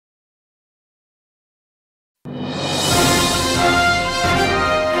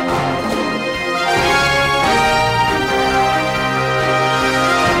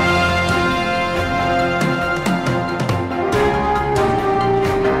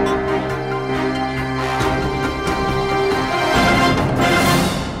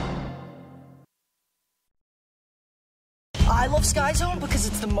Sky Zone because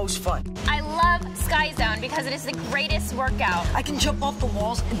it's the most fun. I love Sky Zone because it is the greatest workout. I can jump off the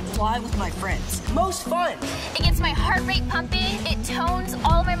walls and fly with my friends. Most fun. It gets my heart rate pumping. It tones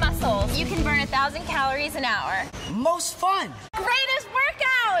all my muscles. You can burn 1,000 calories an hour. Most fun. Greatest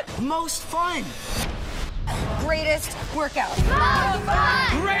workout. Most fun. Greatest workout. Most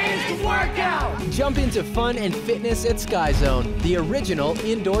fun. Greatest workout! Jump into fun and fitness at Sky Zone, the original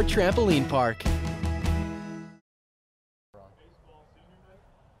indoor trampoline park.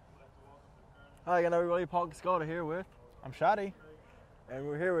 Hi again, everybody. Paul Cascada here with. I'm Shadi. And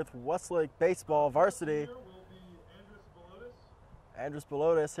we're here with Westlake Baseball Varsity. Andres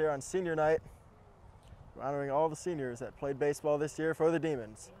Belotis here on senior night. We're honoring all the seniors that played baseball this year for the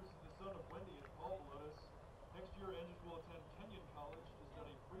Demons.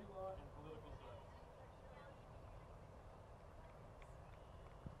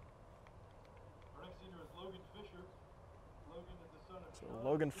 So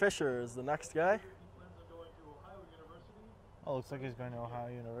Logan Fisher is the next guy. Oh, looks like he's going to Ohio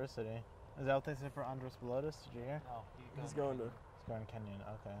University. Is that what they said for Andres Belotis? Did you hear? No, he's going to Kenyon.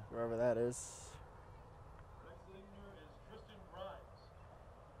 Okay. wherever that is.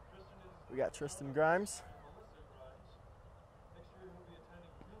 We got Tristan Grimes.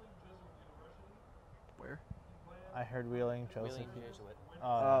 Where? I heard Wheeling Joseph. Wheeling Jesuit.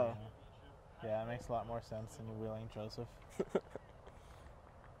 Oh. Yeah, it makes a lot more sense than Wheeling Joseph.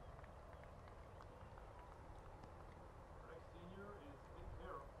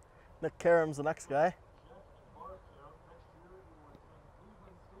 Nick Karam's the next guy.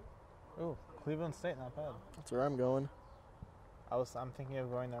 Ooh, Cleveland State, not bad. That's where I'm going. I'm thinking of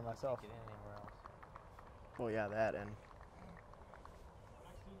going there myself. Get in anywhere else. Oh yeah, that and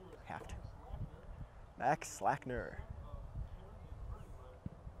have to. Max Slackner.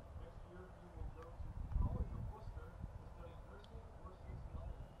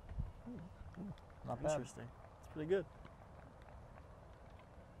 Not bad. Interesting. It's pretty good.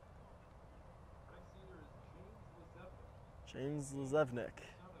 James Lezevnik,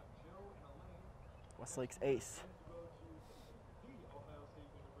 Westlake's ace.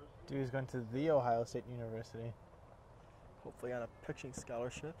 Dude, he's going to the Ohio State University. Hopefully on a pitching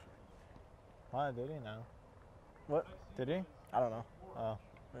scholarship. Why did he now? What? Did he? I don't know. Oh.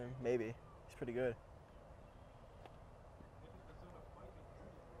 Maybe. He's pretty good.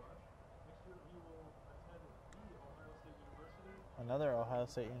 Another Ohio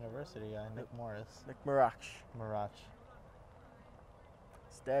State University guy, Nick Morris. Nick Marach. Marach.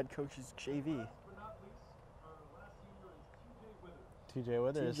 His dad coaches JV. TJ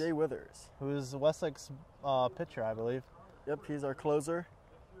Withers. TJ Withers. Who's Westlake's pitcher, I believe. Yep, he's our closer.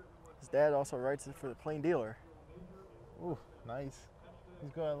 His dad also writes it for the Plain Dealer. Ooh, nice.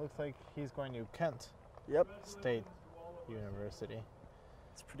 Looks like he's going to Kent. Yep. State University.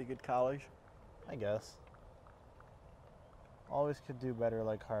 It's a pretty good college. I guess. Always could do better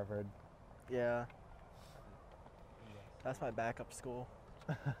like Harvard. Yeah. That's my backup school.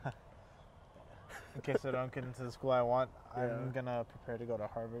 In case I don't get into the school I want, Yeah. I'm going to prepare to go to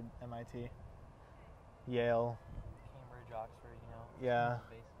Harvard, MIT, Yale. Cambridge, Oxford, you know. Yeah.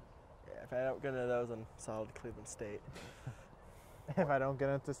 Yeah, if I don't get into those, I'm solid Cleveland State. If I don't get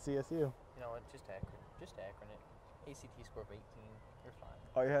into CSU. You know what? Just Akron. Just Akron it. ACT score of 18. You're fine.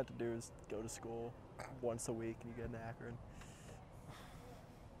 All you have to do is go to school once a week and you get an Akron.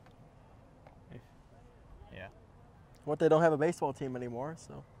 Yeah. What, they don't have a baseball team anymore,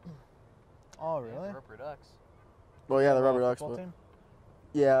 so. Oh, really? Yeah, Rubber Ducks. Well, yeah, the Rubber Ducks, football but team?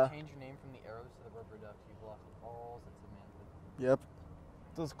 yeah. Change your name from the Arrows to the Rubber Ducks. You've lost all sense of manhood. Yep.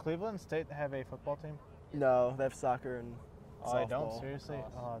 Does Cleveland State have a football team? No, they have soccer and Oh, softball. I don't? Seriously?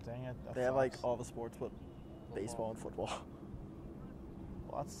 Oh, dang it. That They have like sucks. all the sports but baseball and football.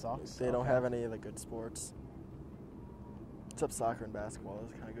 Well, that sucks. They don't Okay. have any of the good sports. Except soccer and basketball.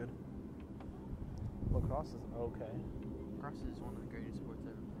 Those are kind of good. Lacrosse is okay. Lacrosse is one of the greatest sports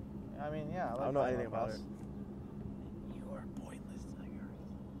ever played. I mean, yeah. I, like I don't know playing anything about lacrosse. it. You are pointless, Tiger.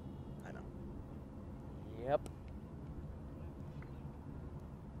 I know. Yep.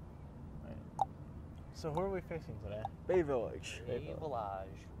 Right. So who are we facing today? Bay Village. Bay Village.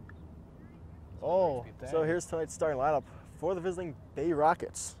 Oh, dang. So here's tonight's starting lineup for the visiting Bay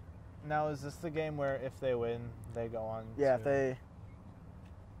Rockets. Now, is this the game where if they win, they go on? Yeah, to...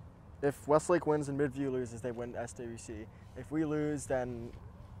 if Westlake wins and Midview loses, they win SWC. If we lose, then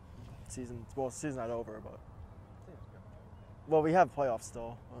season's not over, but well, we have playoffs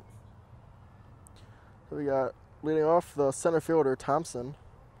still. But. So we got leading off the center fielder Thompson.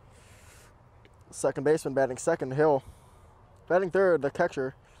 Second baseman batting second, Hill. Batting third, the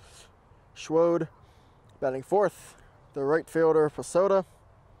catcher Schwode. Batting fourth, The right fielder, Posada.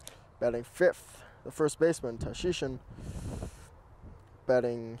 Batting 5th, the first baseman, Tashishin.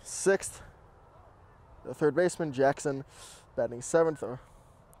 Batting 6th, the third baseman, Jackson. Batting 7th, the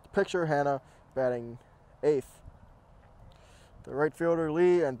pitcher, Hannah. Batting 8th. The right fielder,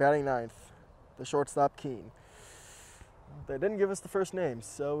 Lee, and batting 9th, the shortstop, Keene. They didn't give us the first names,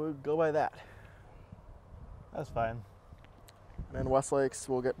 so we'll go by that. That's fine. And Westlake's,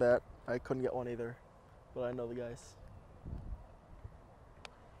 we'll get that. I couldn't get one either, but I know the guys.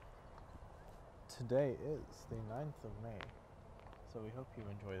 Today is the 9th of May, so we hope you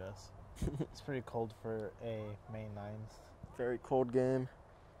enjoy this. It's pretty cold for a May 9th. Very cold game.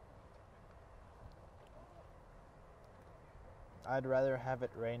 I'd rather have it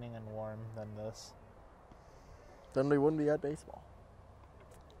raining and warm than this. Then we wouldn't be at baseball.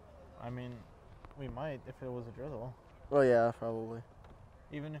 I mean, we might if it was a drizzle. Well, yeah, probably.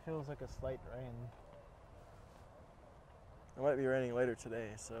 Even if it was like a slight rain. It might be raining later today,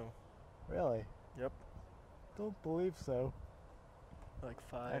 so. Really? Yep. Don't believe so. Like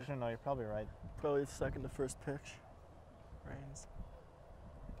 5. Actually, no, you're probably right. Probably the second to first pitch. Rains.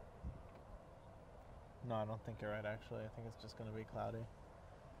 No, I don't think you're right, actually. I think it's just going to be cloudy.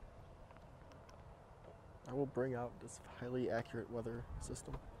 I will bring out this highly accurate weather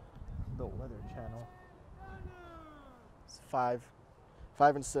system. The Weather Channel. It's 5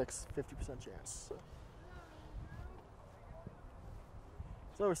 and 6, 50% chance.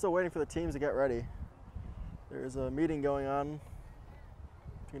 So we're still waiting for the teams to get ready. There's a meeting going on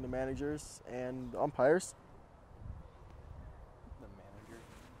between the managers and the umpires. The manager.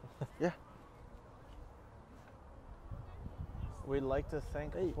 Yeah. We'd like to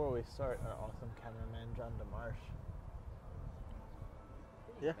thank, before we start, our awesome cameraman, John DeMarsh.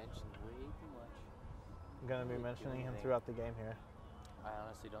 Yeah. Mentioned way too much. I'm going to be mentioning him throughout the game here. I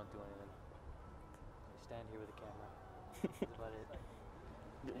honestly don't do anything. I stand here with a camera. That's about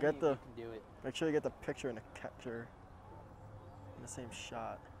it. Get the. You can do it. Make sure you get the picture and the capture in the same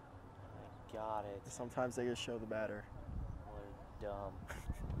shot. I got it. Sometimes they just show the batter. Well, they're dumb.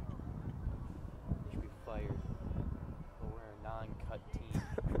 They should be fired. But we're a non-cut team.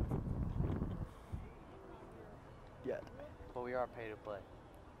 Yeah. But we are pay to play.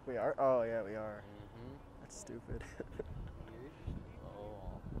 We are? Oh, yeah, we are. Mm-hmm. That's stupid.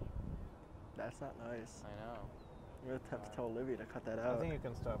 Oh, That's not nice. I know. I'm going to have to tell Olivia to cut that I out. think you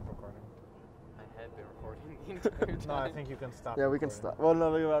can stop recording. I have been recording the entire time. No, I think you can stop Yeah, we recording. can stop. Well,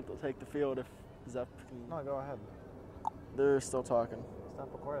 no, they're about to take the field if Zep can. No, go ahead. They're still talking. Stop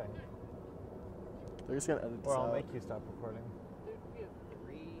recording. They're just going to edit this Or I'll out. make you stop recording. We have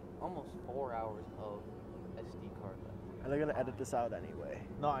almost 4 hours of SD card left. And they're going to edit this out anyway.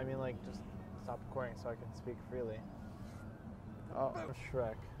 No, I mean like just stop recording so I can speak freely. Oh, I'm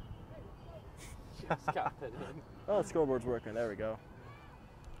Shrek. Just got it in. oh, the scoreboard's working. There we go.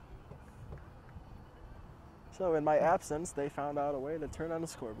 So in my absence, they found out a way to turn on the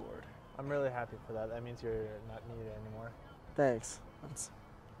scoreboard. I'm really happy for that. That means you're not needed anymore. Thanks.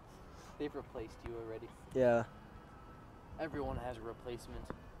 They've replaced you already. Yeah. Everyone has a replacement.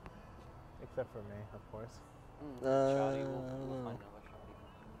 Except for me, of course. Shoddy, we'll find another shoddy.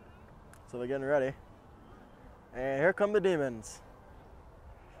 So they're getting ready. And here come the Demons.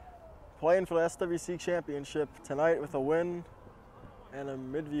 Playing for the SWC Championship tonight with a win and a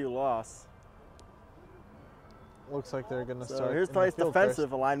Midview loss. Looks like they're going to So start. here's in the tonight's field defensive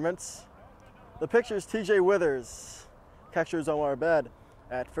first. alignments. The pitcher's TJ Withers. Catcher's Omar Bed.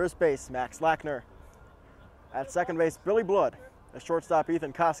 At first base, Max Lackner. At second base, Billy Blood. At shortstop,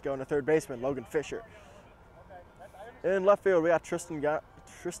 Ethan Costco. And the third baseman, Logan Fisher. In left field, we got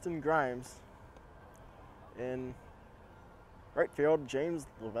Tristan Grimes. In right field, James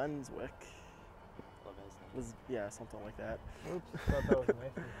Levenswick. Yeah, something like that. Oops, thought that was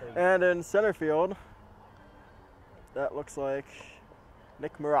Nathan Page. And in center field, that looks like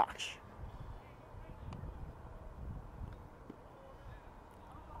Nick Marach.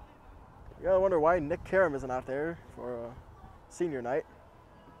 You gotta wonder why Nick Karam isn't out there for senior night.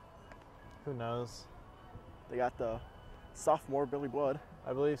 Who knows? They got the sophomore Billy Blood.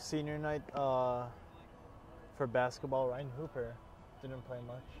 I believe senior night for basketball, Ryan Hooper didn't play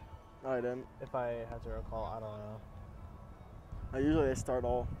much. No, I didn't. If I had to recall, I don't know. Usually they start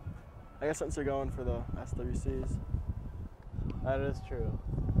all. I guess since they're going for the SWCs. That is true.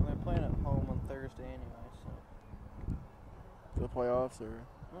 And they're playing at home on Thursday anyway, so. For the playoffs, or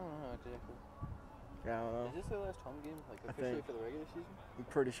I don't know exactly. yeah, I don't know. Is this their last home game, like I officially think. for the regular season? I'm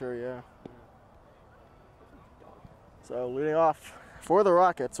pretty sure, yeah. So leading off for the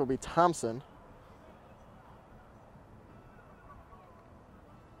Rockets will be Thompson.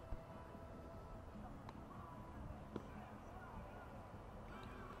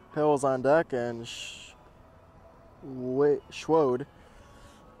 Hill's on deck, and Schwode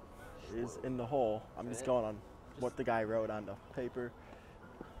is in the hole. I'm just going on what the guy wrote on the paper.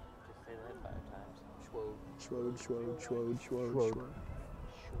 Just say that 5 times. Schwode. Schwode. Schwode.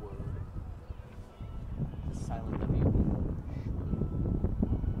 It's a silent W.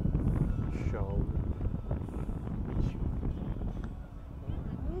 Show.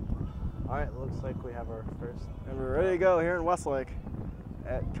 All right, looks like we have our first. And we're ready to go here in Westlake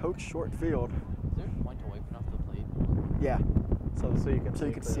at Coach Short Field. Is there a point to wiping off the plate? Yeah, So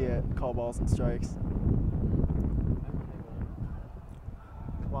you can see it, call balls and strikes.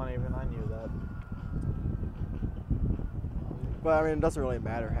 Come on, even I knew that. But I mean, it doesn't really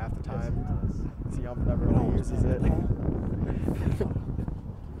matter half the time. Yes, it does. The ump never really uses it.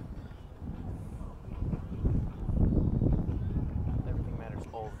 Everything matters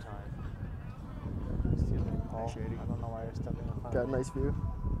all the time. Excuse me, Paul. Shady. I don't know why you're stepping in front Got of a me. nice view.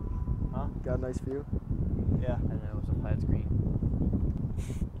 Huh? Got a nice view. Yeah. And then it was a flat screen.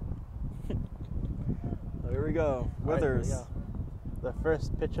 Here we go. All right, Withers. here we go. The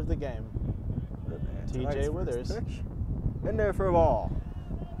first pitch of the game. And TJ tonight's first Withers. pitch. In there for a ball.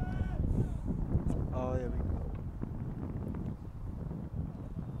 Oh, there we go.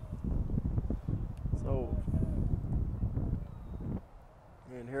 So,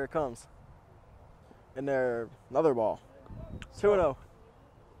 and here it comes. In there, another ball. 2-0.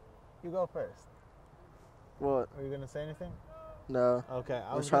 You go first. What? Are you gonna say anything? No. Okay,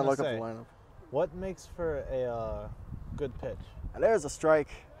 I was trying to gonna look up say, the lineup. what makes for a good pitch? And there's a strike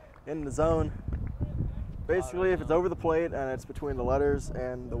in the zone. Basically, if it's over the plate and it's between the letters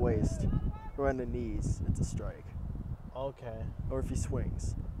and the waist, or in the knees, it's a strike. Okay. Or if he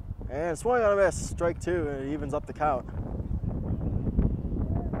swings. And swing on a miss, strike 2, and it evens up the count.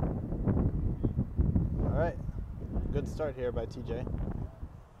 All right. Good start here by TJ.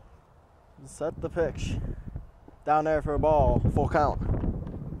 Set the pitch. Down there for a ball, full count.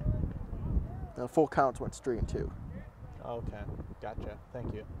 And full counts went straight in 2. Okay. Gotcha.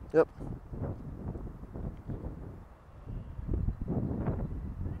 Thank you. Yep.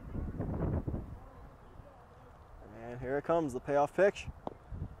 And here it comes, the payoff pitch.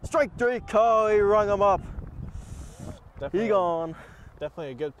 Strike 3 call, he rung him up. Definitely, He gone.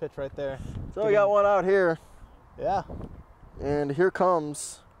 Definitely a good pitch right there. So we got one out here. Yeah. And here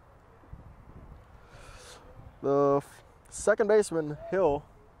comes the second baseman, Hill.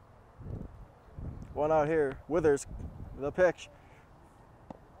 One out here. Withers, the pitch.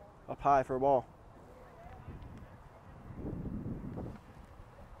 Up high for a ball.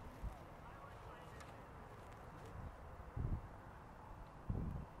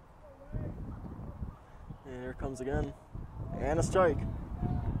 And here it comes again. And a strike.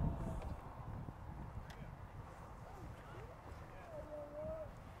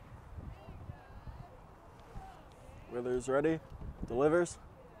 Withers ready, delivers.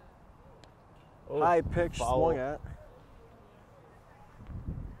 Oh, High pitch foul. swung at.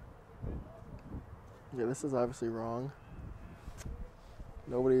 Yeah, this is obviously wrong.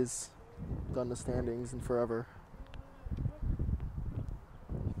 Nobody's done the standings in forever.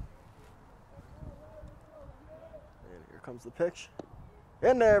 And here comes the pitch.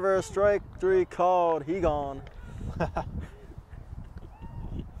 In there for a strike 3 called. He gone.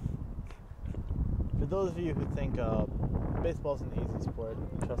 For those of you who think baseball's an easy sport,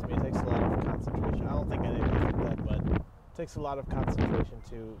 trust me, it takes a lot of concentration. I don't think any of you think that, but it takes a lot of concentration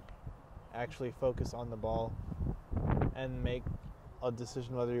to actually focus on the ball and make a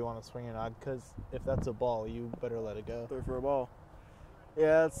decision whether you want to swing or not, because if that's a ball, you better let it go. Throw for a ball.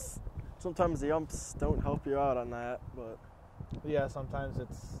 Yeah, it's sometimes the umps don't help you out on that, but Yeah, sometimes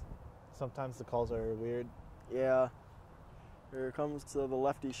the calls are weird. yeah. Here it comes to the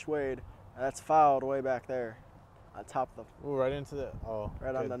lefty Schwade. That's fouled way back there. On top of Ooh, right into the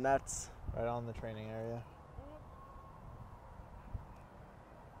right on good. the nets. Right on the training area.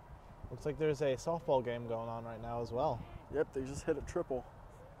 Looks like there's a softball game going on right now as well. Yep, they just hit a triple.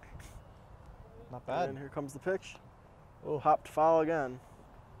 Not bad. And here comes the pitch. Ooh, Hopped foul again.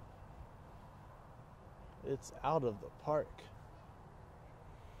 it's out of the park.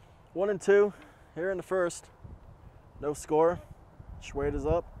 1-2 here in the first. No score. Schwade is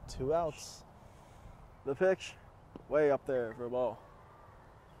up. 2 outs. The pitch, way up there for a ball.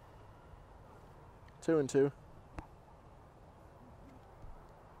 2-2.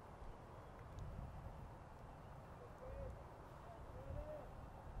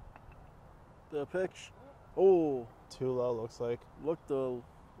 The pitch, oh, Too low, looks like. looked a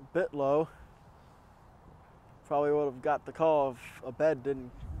bit low. Probably would have got the call if a bed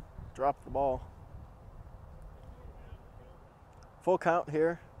didn't drop the ball. Full count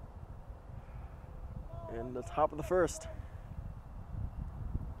here. in the top of the first.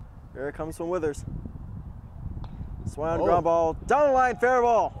 Here it comes from Withers. Swung on, ground ball, down the line, fair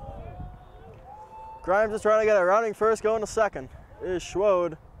ball. Grimes is trying to get a rounding first, going to second. It is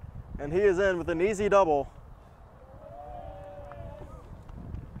Schwode, and he is in with an easy double.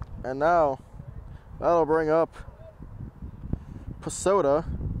 And now, that'll bring up Pasota,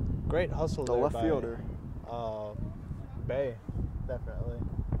 Great hustle the there left by, fielder. Bay, definitely.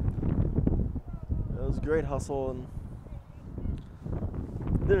 It was a great hustle, and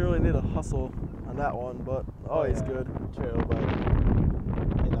didn't really need a hustle on that one, but always yeah, good. True, but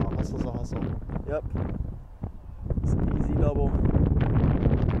hustle's a hustle. Yep. It's an easy double.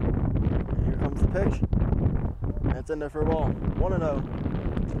 And here comes the pitch. And it's in there for a ball. 1-0.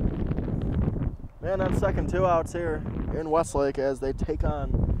 Man on second, 2 outs here in Westlake as they take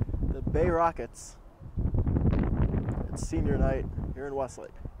on the Bay Rockets. It's senior night here in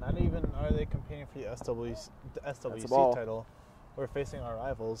Westlake. Not even are they competing for the SWC title. We're facing our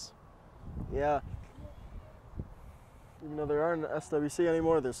rivals. Yeah. Even though they aren't in the SWC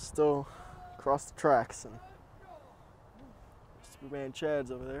anymore, they're still across the tracks. And man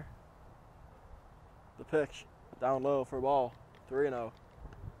Chad's over there. The pitch, down low for a ball, 3-0.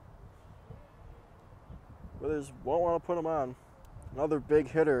 Withers won't want to put him on. Another big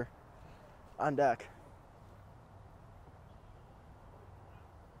hitter on deck.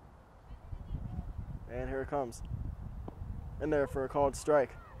 And here it comes. In there for a called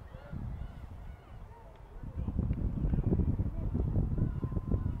strike.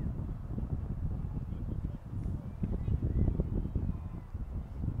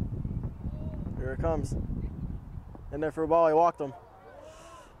 Here it comes. In there for a ball, he walked him.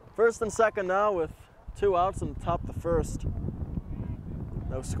 First and second now with 2 outs in the top of the first.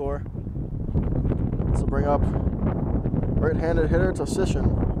 No score. This will bring up right-handed hitter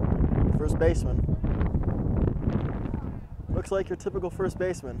Tosishin, first baseman. Looks like your typical first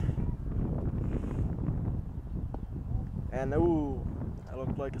baseman. And ooh, that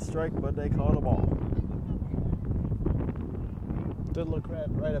looked like a strike, but they called a ball. Did look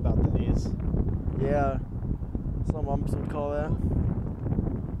right about the knees. Yeah, some umps would call that.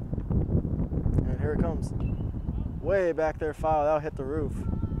 And here it comes. Way back there, foul. That'll hit the roof.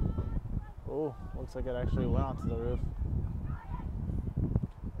 Oh, looks like it actually went onto the roof.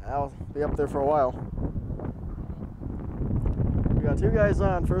 That'll be up there for a while. We got 2 guys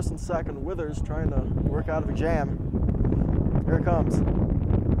on, first and second. Withers trying to work out of a jam. Here it comes.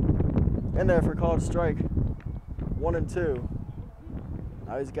 In there for a called strike. 1-2.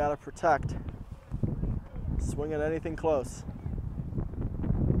 Now he's got to protect. Swing at anything close.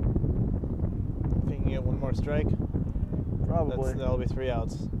 If he can get one more strike, Probably. that'll be 3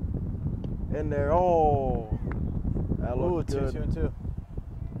 outs. In there. Oh. That looked good. 2-2.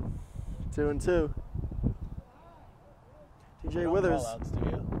 2-2. TJ You don't Withers. call outs, do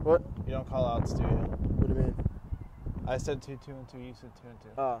you? What? You don't call outs, do you? What do you mean? I said 2-2 and 2. You said 2 and 2.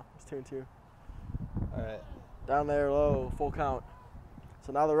 Oh, it's 2-2. All right. Down there low, full count.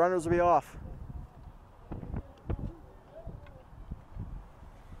 So now the runners will be off.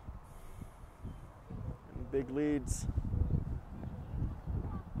 And big leads.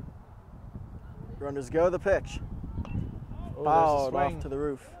 Runners go, the pitch. Oh, Fouled there's a off swing. to the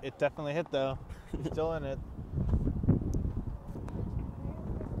roof. It definitely hit though. He's still in it.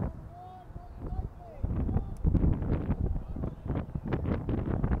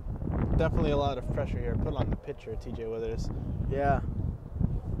 Definitely a lot of pressure here put on the pitcher, TJ Withers. Yeah.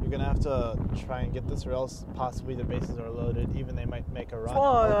 You're gonna have to try and get this, or else possibly the bases are loaded. Even they might make a run.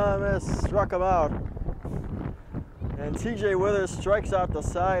 Swung on a miss, struck him out. And TJ Withers strikes out the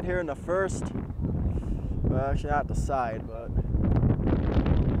side here in the first. Well, actually not the side, but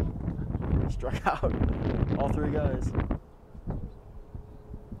he struck out all 3 guys.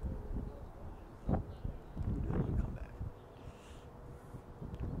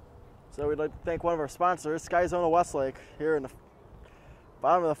 So we'd like to thank one of our sponsors, Sky Zone of Westlake, here in the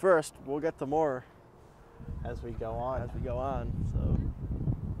bottom of the first. We'll get to more as we go on.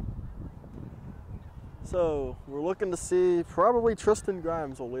 So we're looking to see, probably Tristan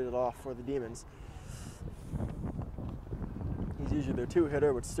Grimes will lead it off for the Demons. He's usually their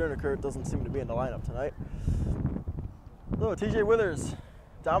 2-hitter, but Sternikert doesn't seem to be in the lineup tonight. So TJ Withers,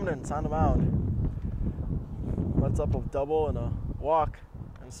 dominance on the mound. Lets up a double and a walk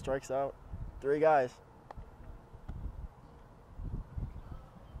and strikes out 3 guys.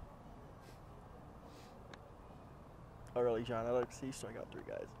 Oh really, John? I like to see you strike out 3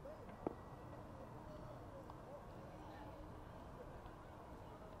 guys.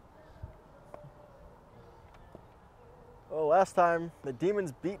 Well, last time the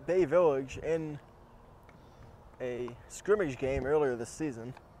Demons beat Bay Village in a scrimmage game earlier this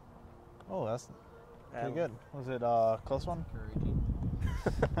season. Oh, that's pretty And good. Was it a close one?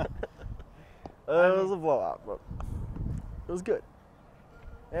 It was a blowout, but it was good.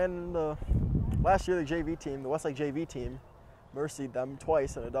 And last year, the JV team, the Westlake JV team, mercied them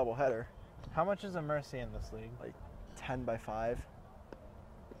twice in a doubleheader, How much is a mercy in this league? like 10-5.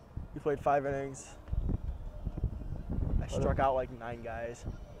 We played 5 innings. I struck out like 9 guys.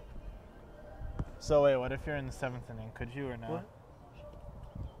 So wait, what if you're in the 7th inning? Could you or no? What?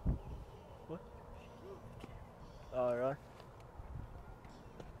 What? Oh, really?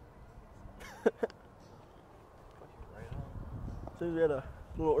 Seems we had a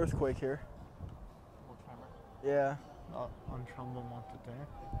little earthquake here. Yeah. On Trumbull Monte there.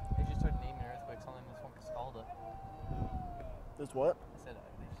 They just started naming earthquakes. I'll name this one Cascalda. There's what? I said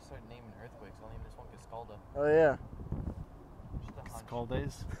they just started naming earthquakes. I'll name this one Cascalda. Oh, yeah. Just a hunch. Skull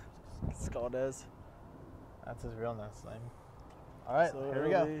Days. Scaldez. That's his real last name. All right, So here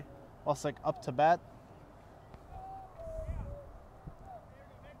we it'll go. be- Westlake up to bat.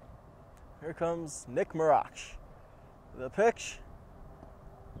 Here comes Nick Marach. The pitch.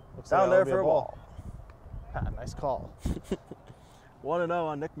 Looks Down that'll there be for a ball. Ah, nice call. 1-0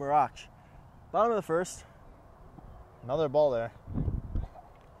 on Nick Marach. Bottom of the first. Another ball there.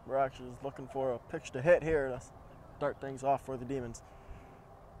 Marach is looking for a pitch to hit here to start things off for the Demons.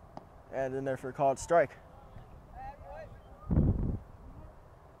 And in there for a called strike.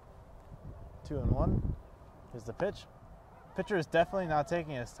 2-1. Here's the pitch. Pitcher is definitely not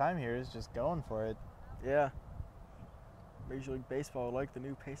taking his time here. He's just going for it. Yeah. Major League Baseball would like the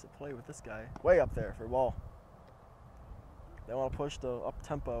new pace of play with this guy. Way up there for a ball. They want to push the up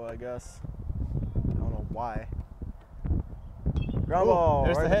tempo, I guess. I don't know why. Ground Ooh, ball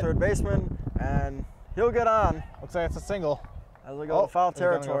there's right the to hit. third baseman, and he'll get on Looks like it's a single. as we go Oh, to foul he's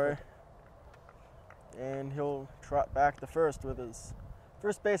gonna go territory. And he'll trot back to first with his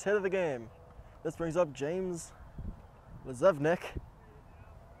first base hit of the game. This brings up James Lezevnik.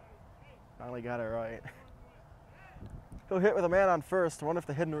 Finally got it right. He'll hit with a man on first. I wonder if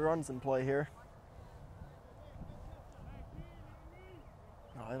the hidden run's in play here.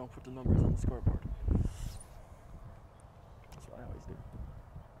 No, I don't put the numbers on the scoreboard. That's what I always do.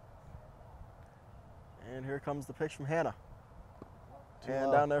 And here comes the pitch from Hannah. Too And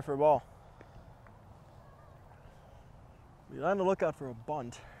low. down there for a ball. We're on the lookout for a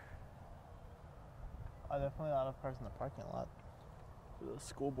bunt. Oh, definitely a lot of cars in the parking lot. For the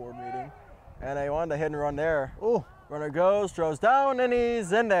school board meeting. And they wanted a hit and run there. Ooh. Runner goes, throws down, and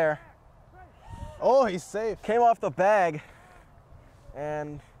he's in there. Oh, he's safe. Came off the bag.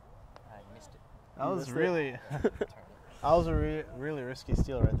 And I missed it. That You was missed it. really, that was a really risky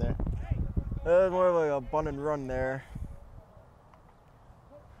steal right there. it was more of like a bunt and run there.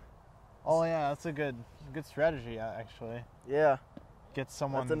 Oh yeah, that's a good strategy actually. Yeah, Get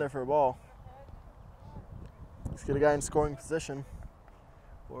someone. that's in there for a ball. Let's get a guy in scoring position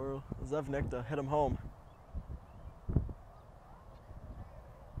for Zevnik to hit him home.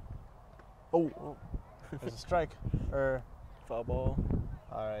 Oh, There's a strike. foul ball.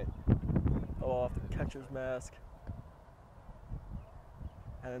 All right. Oh, off the catcher's mask.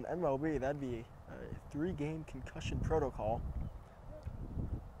 And in MLB, that'd be a 3-game concussion protocol.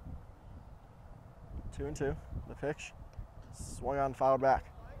 2-2. The pitch. Swung on, fouled back.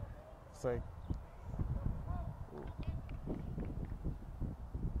 It's like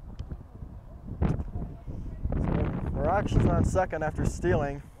Marach is on second after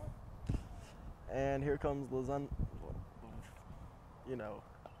stealing. And here comes Lazan. You know.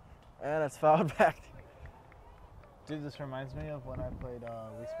 And it's fouled back. dude, this reminds me of when I played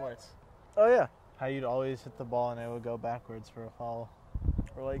Wii Sports. Oh, yeah. How you'd always hit the ball and it would go backwards for a foul.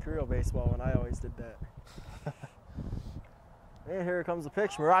 Or like real baseball when I always did that. And here comes the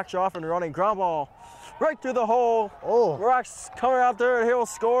pitch. Marach off and running. Ground ball right through the hole. Oh. Marach's coming out there and he'll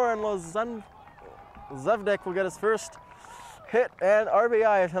score. And Zevnik will get his first hit and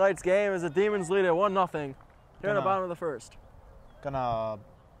RBI of tonight's game as the Demons lead at 1-0 here in the Gonna- bottom of the first. Gonna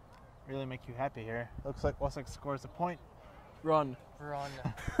really make you happy here. Looks like Westlake scores a point. Run. Run.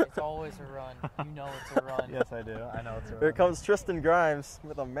 It's always a run. You know it's a run. Yes, I do. I know it's a Here run. comes Tristan Grimes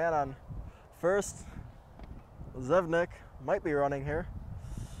with a man on first. Zevnik might be running here.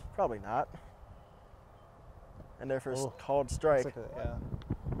 Probably not. And their first Oh. called strike. Looks like yeah.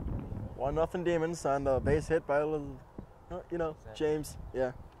 1-0 Demons on the base hit by, that- James.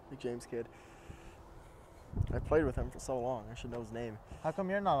 Yeah, big James kid. I played with him for so long. I should know his name. How come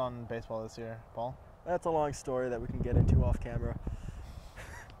you're not on baseball this year, Paul? That's a long story that we can get into off camera.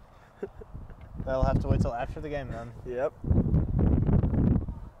 That'll have to wait till after the game then. Yep.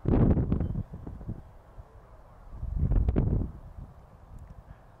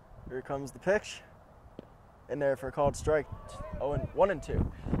 Here comes the pitch. In there for a called strike. 1-2.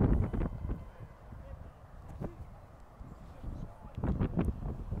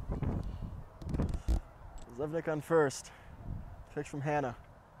 Zevnik on first. Pitch from Hannah.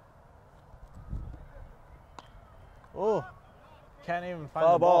 Oh, can't even find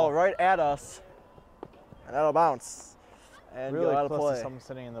Foul the ball right at us. And that'll bounce. And Really go out of close play. to someone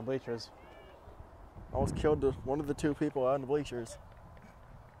sitting in the bleachers. Almost killed one of the two people out in the bleachers.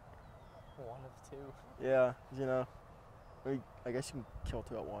 One of two. Yeah, you know. I guess you can kill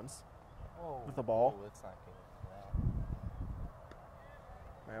two at once. Oh, With the ball. Oh, it's not good.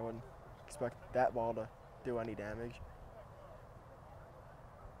 I wouldn't expect that ball to do any damage.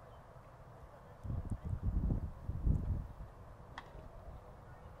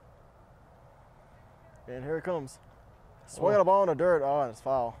 And here it comes. Swing a ball in the dirt. Oh, and it's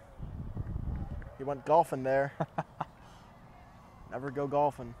foul. He went golfing there. Never go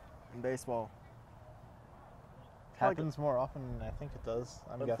golfing in baseball. Happens more often than I think it does,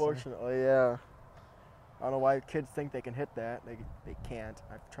 I'm guessing. Unfortunately, yeah. I don't know why kids think they can hit that. They can't.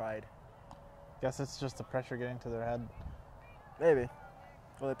 I've tried. Guess it's just the pressure getting to their head. Maybe.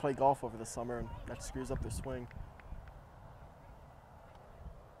 Well, they play golf over the summer and that screws up their swing.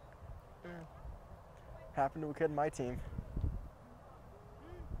 Happened to a kid in my team.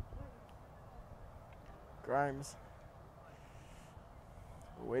 Grimes.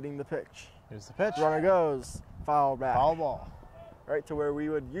 Waiting the pitch. Here's the pitch. Runner goes. Foul back. Foul ball. Right to where we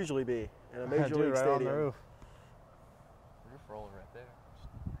would usually be in a major Dude, league right stadium. on the roof. Roof roll right there.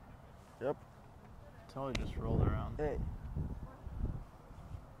 Yep. Totally just rolled around. Hey.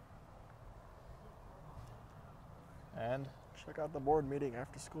 And Check out the board meeting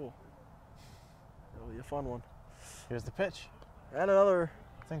after school. It'll be a fun one. here's the pitch. And another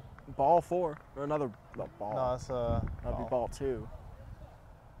I think. ball 4. Or another ball. No, that's That'd be ball 2.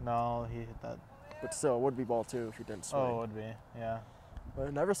 No, he hit that. But still, it would be ball 2 if he didn't swing. Oh, it would be. Yeah.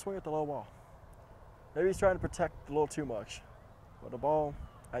 But never swing at the low ball. Maybe he's trying to protect a little too much. But a ball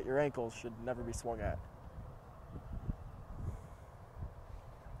at your ankles should never be swung at.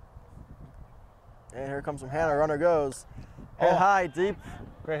 And here comes from Hannah. Runner goes. Head high, deep,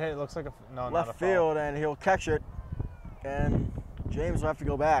 Great hit. It looks like a no, not a left foul. field, and he'll catch it. And James will have to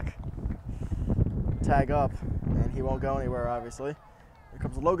go back, tag up, and he won't go anywhere, obviously. Here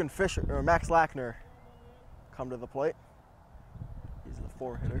comes Logan Fisher, or Max Lackner, come to the plate. He's the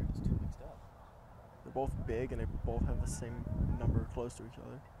 4-hitter. It's too mixed up. They're both big, and they both have the same number close to each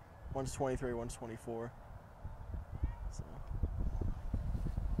other. One's 23, one's 24. So.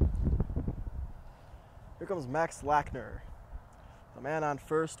 Here comes Max Lackner. The man on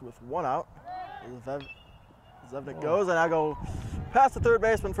first with 1 out. Zevnik goes, and I go past the third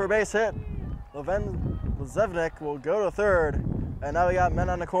baseman for a base hit. Zevnik will go to third, and now we got men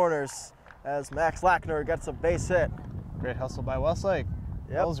on the corners as Max Lackner gets a base hit. Great hustle by Westlake.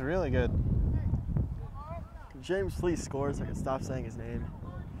 Yep. That was really good. James Fleece scores. I can stop saying his name.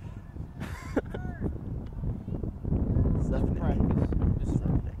 Zevnik.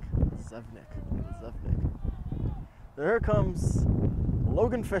 There comes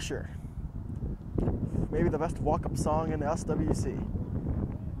Logan Fisher. Maybe the best walk-up song in the SWC.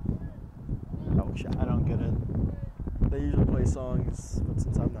 Oh, shot. I don't get it. They usually play songs, but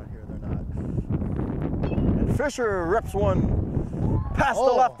since I'm not here, they're not. And Fisher rips one past the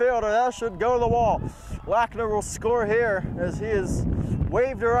left fielder. That should go to the wall. Lackner will score here as he is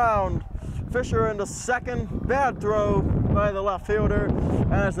waved around. Fisher into second. Bad throw by the left fielder.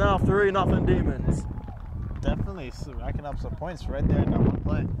 And it's now 3-0 Demons. Definitely racking up some points right there in that one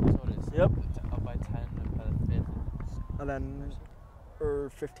play. So it is. Yep. Up by 10, up by the 5th. And then,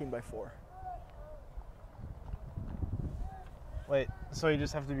 15 by 4. Wait, so you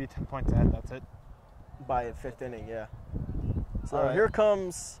just have to be 10 points ahead, that's it? By the 5th inning, yeah. So All right. here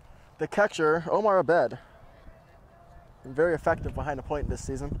comes the catcher, Omar Abed. Very effective behind the plate this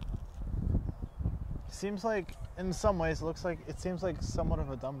season. Seems like, in some ways, it seems like somewhat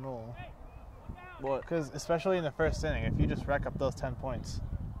of a dumb rule. What? Because especially in the first inning, if you just rack up those 10 points,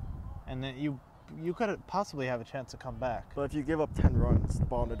 and then you could possibly have a chance to come back. But if you give up 10 runs, the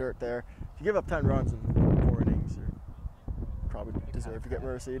ball in the dirt there, if you give up 10 runs in 4 innings, you probably deserve to get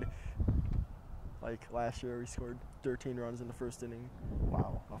mercied. Like last year, we scored 13 runs in the first inning.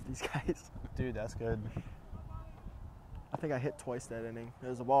 Wow. Off these guys. Dude, that's good. I think I hit twice that inning.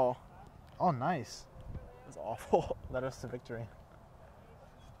 There's a ball. Oh, nice. It was awful. Led us to victory.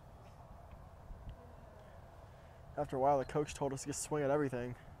 After a while, the coach told us to just swing at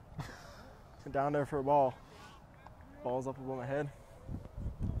everything. Went down there for a ball. Ball's up above my head.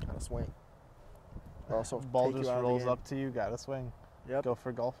 Gotta swing. Or also Ball take you just out of the rolls game. up to you, gotta swing. Yep. go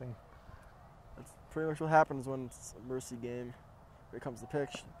for golfing. That's pretty much what happens when it's a mercy game. Here comes the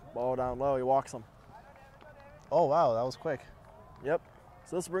pitch. Ball down low. He walks him. Oh, wow, that was quick. Yep.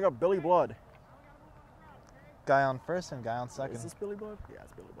 So this will bring up Billy Blood. Guy on first and guy on second. Is this Billy Blood? Yeah,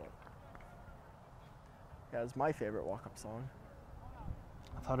 it's Billy Blood. Yeah, it's my favorite walk-up song.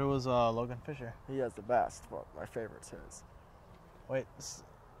 I thought it was Logan Fisher. He has the best, but my favorite's his. Wait,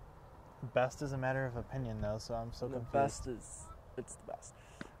 best is a matter of opinion, though, so I'm so The confused. best is, it's the best.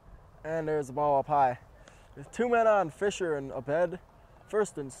 And there's the ball up high. There's 2 men on, Fisher and Abed,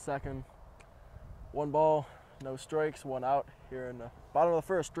 first and second. 1 ball, no strikes, 1 out here in the bottom of the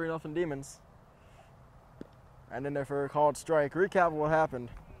first, 3-0 Demons. And in there for a called strike. Recap of what happened.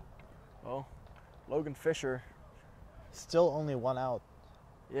 Well, Logan Fisher, Still only 1 out.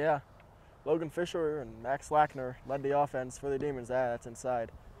 yeah. Logan Fisher and Max Lackner led the offense for the Demons. That's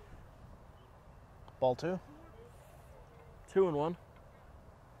inside. Ball 2. 2-1.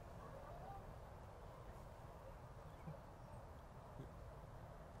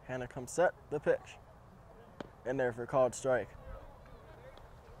 Hannah comes set, the pitch. In there for a called strike.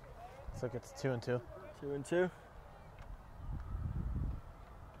 Looks like it's 2-2. 2-2.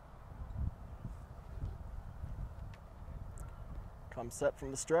 Comes set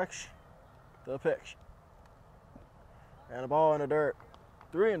from the stretch, the pitch. And a ball in the dirt.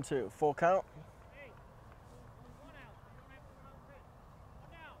 3-2, full count.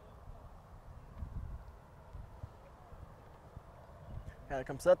 Hannah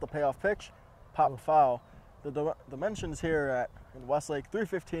comes set, the payoff pitch, pop foul. The dimensions here in Westlake,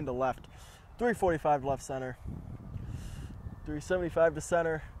 315 to left, 345 to left center, 375 to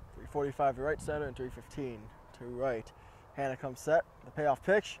center, 345 to right center, and 315 to right. Hannah comes set, the payoff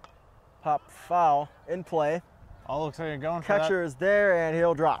pitch, pop foul, in play. Oh, looks like you're going for Catcher is there, and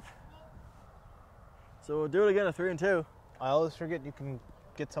he'll drop. So we'll do it again at 3-2 that. I always forget you can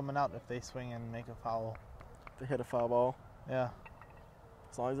get someone out if they swing and make a foul. to hit a foul ball. Yeah.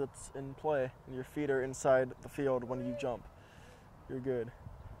 As long as it's in play and your feet are inside the field when you jump, you're good.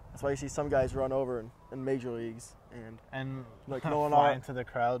 That's why you see some guys run over in major leagues, and Like Like Nolan fly Ar- into the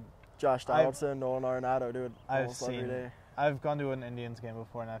crowd. Josh Donaldson, Nolan Arenado do it I've almost every seen. day. I've gone to an Indians game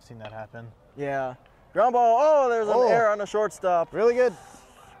before and I've seen that happen. Yeah. Ground ball. Oh, there's an Oh. error on the shortstop. Really good.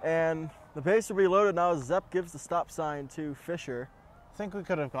 And the base will be loaded now. Zepp gives the stop sign to Fisher. I think we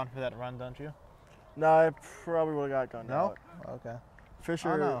could have gone for that run, don't you? No, I probably would have got gunned No? out. Okay.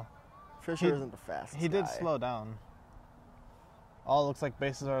 Fisher, Oh, no. Fisher He- isn't the fastest He did guy. slow down. All looks like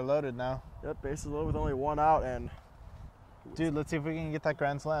bases are loaded now. Yep, bases loaded with only 1 out, and Dude, let's see if we can get that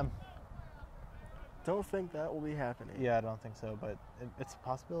grand slam. don't think that will be happening. Yeah, I don't think so, but it's a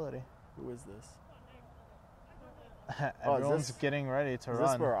possibility. Who is this? Everyone's this- getting ready to Is run.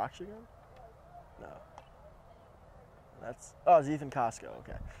 this Barak again? No. It's Ethan Costco.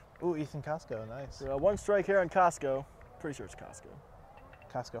 Okay. Ooh, Ethan Costco, nice. So 1 strike here on Costco. Pretty sure it's Costco.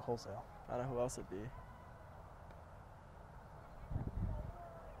 Costco wholesale. I don't know who else it'd be.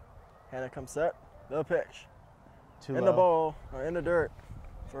 Hannah comes set. The pitch. Too In low. the ball, or in the dirt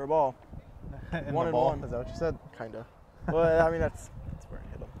for a ball. In One the and ball. one. Is that what you said? Kinda. Well, I mean, that's where it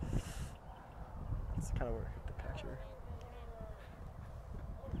hit him. That's kind of where it hit the catcher.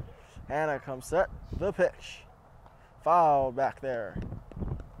 Hannah comes set. The pitch. Foul back there.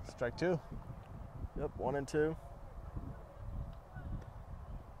 Strike 2. Yep, 1 and 2.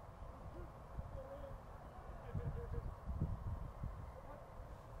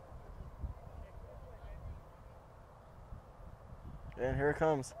 And here it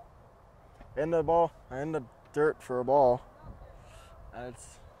comes. In the dirt for a ball. And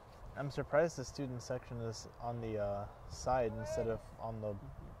it's I'm surprised the student section is on the side instead of on the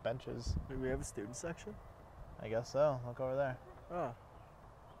benches. do we have a student section? I guess so. Look over there. Oh,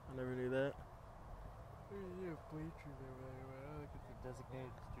 I never knew that. You have bleachers everywhere. Look at the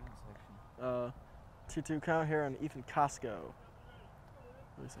designated student section. 2-2 count here on Ethan Costco.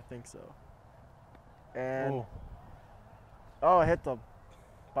 At least I think so. And Ooh. I hit the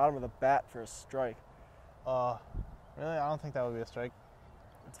bottom of the bat for a strike. Really? I don't think that would be a strike.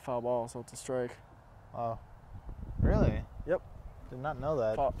 It's a foul ball, so it's a strike. Oh. Really? Yep. Did not know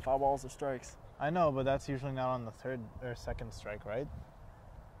that. Foul balls are strikes. I know, but that's usually not on the third or second strike, right?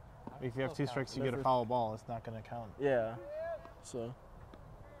 If you have 2 strikes, you get a foul ball. It's not going to count. Yeah. So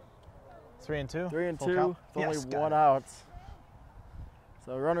 3 and 2. 3 and Full 2. count? With Yes, only got 1 it. out.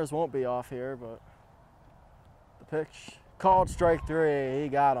 So runners won't be off here, but the pitch called strike 3. He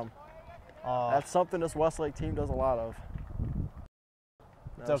got him. That's something this Westlake team does a lot of.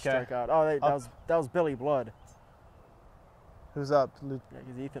 It's okay. Strikeout. Oh, that was Billy Blood. Who's up? Yeah,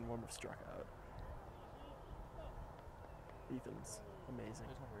 because Ethan wouldn't have struck out. Ethan's amazing.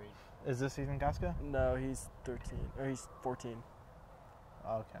 Who's number 8? Is this Ethan Gaska? No, he's 13 or he's 14.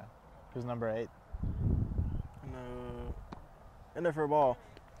 Okay. Who's number 8? No, in there for a ball.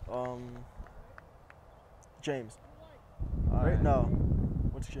 James. All Right? No.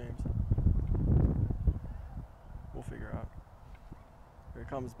 What's James? We'll figure out. Here it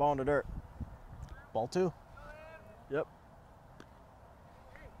comes, ball in the dirt. Ball 2. Yep.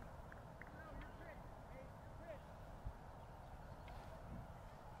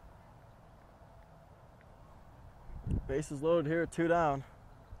 Bases loaded here, 2 down.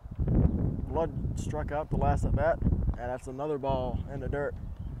 Blood struck out the last at bat, and that's another ball in the dirt.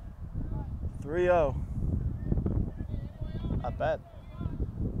 3-0. Not bad.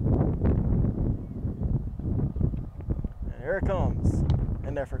 And here it comes.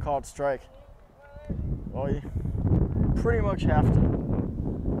 In there for called strike. Well, you pretty much have to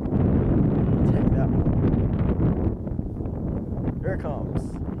take that one. Here it comes.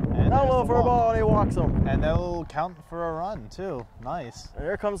 And Now there's low the for a ball, and he walks him. And that'll count for a run, too. Nice. And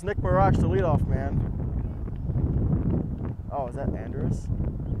here comes Nick Marach, the leadoff man. Oh, is that Andrus?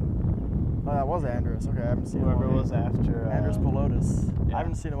 Oh, that was Andrus. Okay, I haven't seen Whoever him all was year. after... Andrus Pelotas. yeah. I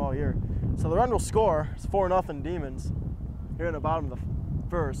haven't seen him all year. So the run will score. It's 4-0 Demons. Here in the bottom of the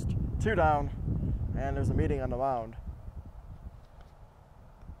first. 2 down. And there's a meeting on the mound.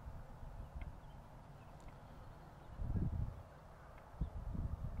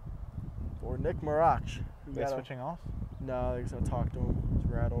 For Nick Marach. They switching off? No, they're just going to talk to him.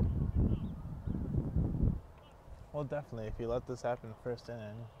 He's rattled. Well, definitely. If you let this happen first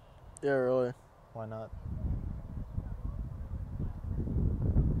inning, Yeah, really. why not?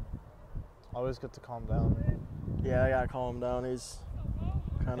 Always good to calm down. Yeah, I got to calm him down. He's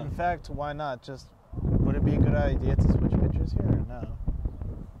kind In of... fact, why not? Just, would it be a good idea to switch pitchers here or no?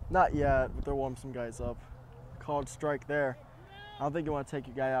 Not yet, but they're warming some guys up. Called strike there. I don't think you want to take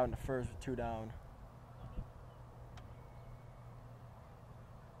your guy out in the first with 2 down.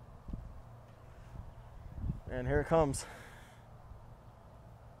 And here it comes.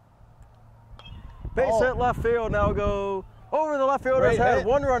 Base hit left field. Now go over the left fielder's Great head. hit.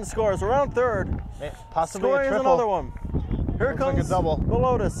 1 run scores. Around third. Possibly Scoring a is triple. another one. Here Looks like comes a double. the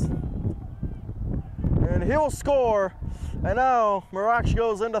Lotus. And he'll score. And now Marach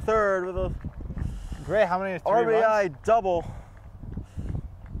goes into third with a Great. How many? 3 RBI runs? double.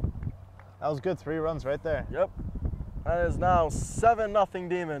 That was good. 3 runs right there. Yep. That is now 7-0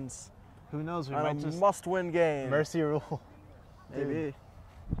 Demons. Who knows? We On might a just must-win game. mercy rule. Maybe.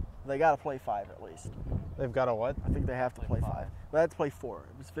 They got to play 5 at least. They've got a what? I think they have to play 5. They had to play 4.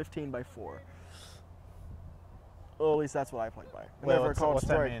 It was 15 by 4. Well, at least that's what I played by. And Wait, never what's called that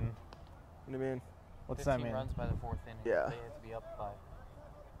strike. mean? You know what I mean? What's that 15 mean? runs by the 4th inning. Yeah. They have to be up by.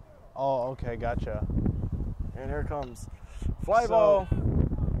 Oh, okay, gotcha. And here it comes. Fly So, ball.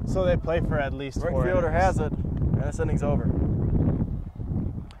 So they play for at least Right 4 fielder innings. has it. And this inning's over.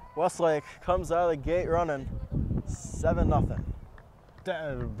 Westlake comes out of the gate running 7-0.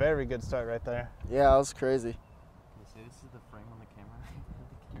 Very good start right there. Yeah, that was crazy. Can you say this is the frame on the camera?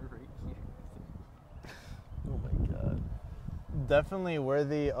 The camera right here. Oh my god. Definitely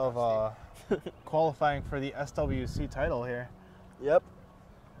worthy of qualifying for the SWC title here. Yep.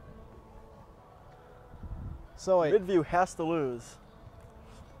 So wait, Midview has to lose.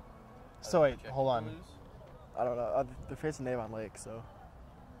 hold on. I don't know. They're facing Avon Lake, so.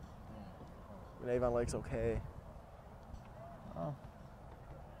 Avon Lake's okay. Oh.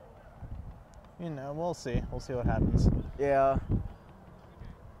 You know, we'll see. We'll see what happens. Yeah.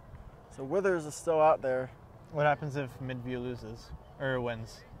 So Withers is still out there. What happens if Midview loses or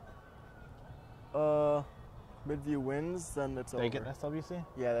wins? Midview wins, then it's over. They get SWC,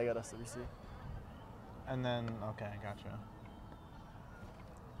 Yeah, they got SWC. and then okay, gotcha.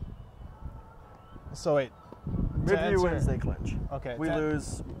 So wait, to Midview answer- wins, they clinch. Okay, We to-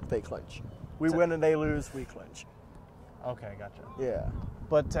 lose, they clinch. We to- win and they lose, we clinch. Okay, gotcha. Yeah.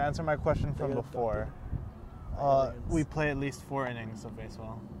 But to answer my question from get before, Aliens. we play at least 4 innings of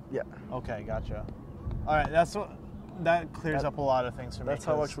baseball. Yeah. Okay, gotcha. All right, that clears That- up a lot of things for me. That's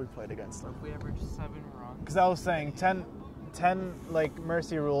how much we played against them. If we average 7 runs. Because I was saying 10 like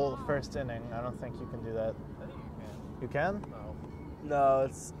mercy rule first inning. I don't think you can do that. I think you can. You can? No,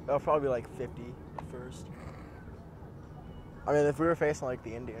 it'll probably be like 50 first. I mean, if we were facing like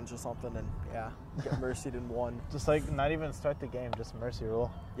the Indians or something, then yeah, get mercied in 1. Just like not even start the game, just mercy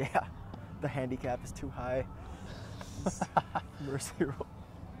rule. Yeah, the handicap is too high. Mercy rule.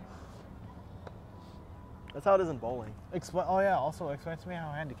 That's how it is in bowling. Oh yeah. Also, explain to me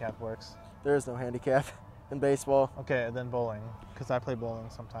how handicap works. There is no handicap in baseball. Okay, then bowling, because I play bowling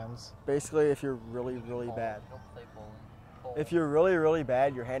sometimes. Basically, if you're really, really Bowling. bad. You don't play bowling. If you're really, really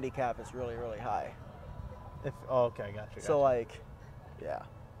bad, your handicap is really, really high. Okay, gotcha. So like, yeah.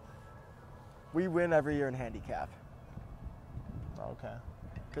 We win every year in handicap Okay.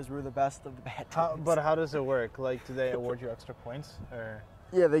 because we're the best of the bad teams. But how does it work? Like, do they award you extra points or?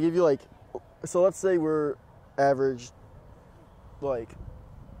 Yeah, they give you like, so let's say we're average, like,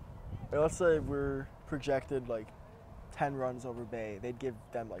 let's say we're projected like 10 runs over Bay. They'd give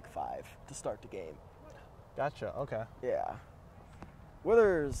them like 5 to start the game. Gotcha. Okay. Yeah.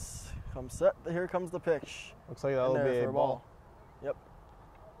 Withers comes set. Here comes the pitch. Looks like that'll In there be for a ball. Yep.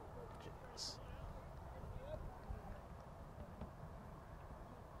 Jeez.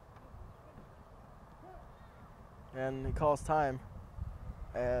 And he calls time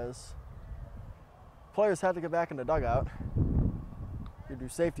as players have to get back in the dugout due to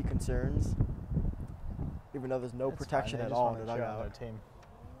safety concerns, even though there's no It's protection fine. They at just all in wanna the cheer on dugout. their team.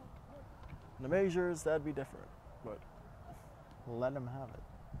 In the majors, that'd be different. But Let them have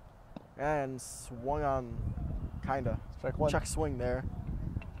it. and swung on, kinda Strike one. check swing there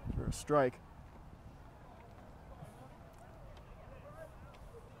for a strike.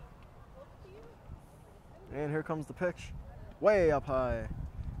 And here comes the pitch, way up high.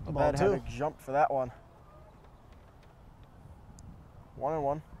 The Ball bat had to two. jump for that one.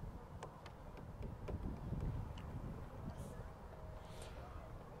 1-1.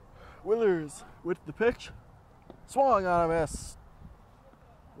 Willers with the pitch, swung on a miss.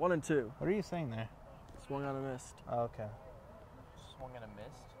 1-2. What are you saying there? Swung on a missed. Oh, okay. Swung and a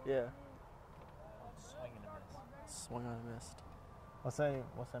missed. Yeah, Swing and a miss. swung on a missed. What's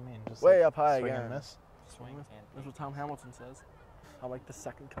that mean? Just Way like up high swing again. and miss? Swing and That's what Tom Hamilton says. I like the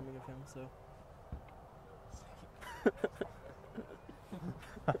second coming of him, so.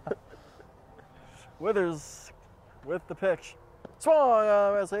 Withers with the pitch.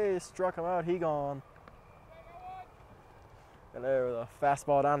 Swung as he struck him out. He gone. And there with a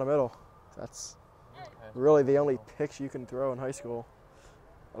fastball down the middle. That's really the only pitch you can throw in high school,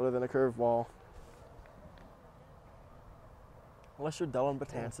 other than a curveball. Unless you're Dylan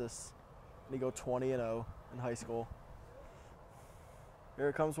Betances and you go 20-0 in high school. Here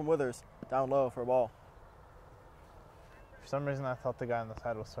it comes from Withers, down low for a ball. For some reason, I thought the guy on the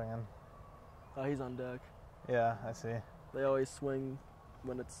side was swinging. Oh, he's on deck. Yeah, I see. They always swing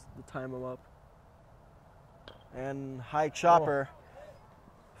when it's the time them up. And high chopper.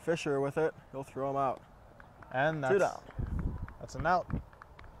 Fisher with it. He'll throw him out. And 2 that's down. That's an out.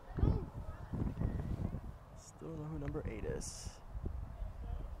 Still don't know who number 8 is.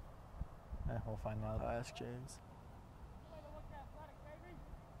 We'll find out. I'll ask James.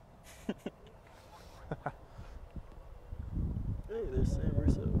 Hey, there's Sam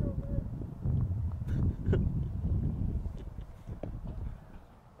Russo.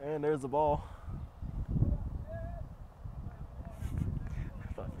 And there's the ball.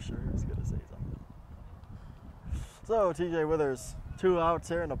 I thought for sure he was going to say something. So, TJ Withers, 2 outs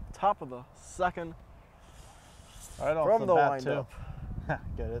here in the top of the second Right off from the the bat, windup. too.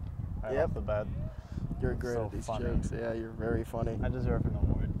 Get it? Right Yep. off the bat. You're great So at these funny. jokes. Yeah, you're very funny. I deserve an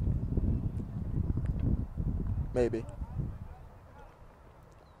award. Maybe.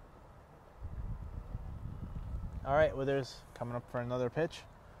 All right, Withers coming up for another pitch.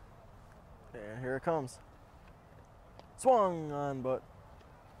 And here it comes. Swung on, but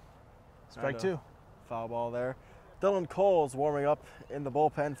Strike kinda 2. foul ball there. Dylan Cole's warming up in the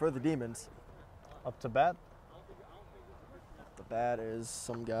bullpen for the Demons. Up to bat. The bat is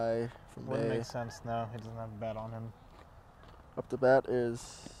some guy from Wouldn't Bay. make sense. No, he doesn't have a bat on him. Up the bat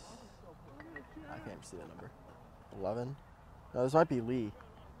is, I can't even see that number. 11. No, this might be Lee.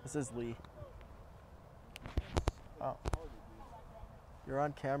 This is Lee. Oh. You're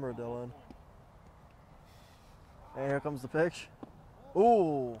on camera, Dylan. And here comes the pitch.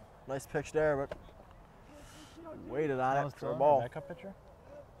 Ooh, nice pitch there, but waited on That it was for a Dylan, ball. our backup pitcher?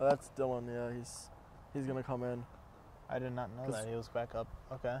 Oh, that's Dylan. Yeah, he's gonna come in. I did not know that he was back up.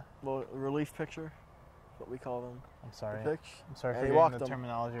 Okay. Well, relief pitcher, what we call them. I'm sorry. The pitch. I'm sorry And for he getting walked the him.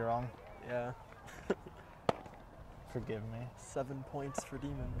 terminology wrong. Yeah. Forgive me. 7 points for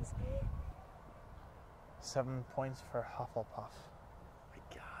Demons. 7 points for Hufflepuff.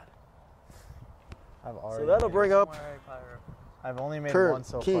 My God. I've already. So that'll made- bring up I've only made Kurt one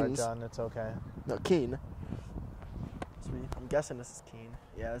so Keynes. far, John. It's okay. no Keen. Sweet. I'm guessing this is Keen.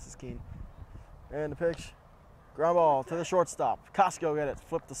 Yeah, this is Keen. And the pitch. Ground ball to the shortstop. Costco get it.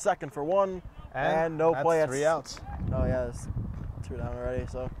 Flip the second for 1. And no that's play. 3 outs. Oh yeah, it's 2 down already.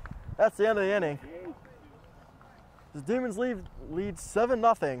 So that's the end of the inning. The Demons lead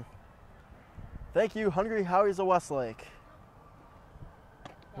 7-0. Thank you, Hungry Howie's of Westlake.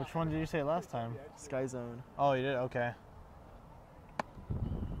 Which one did you say last time? Sky Zone. Oh, you did? Okay.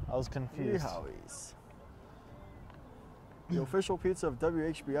 I was confused. Howie's. The official pizza of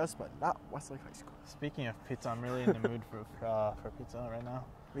WHBS, but not Westlake High School. Speaking of pizza, I'm really in the mood for pizza right now.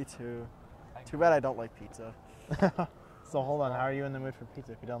 Me too. Too bad I don't like pizza. So hold on, how are you in the mood for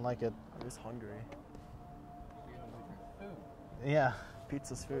pizza if you don't like it? I'm just hungry. Yeah.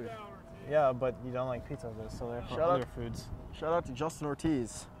 Pizza's food. Yeah, but you don't like pizza, so therefore Shout other out- foods. Shout out to Justin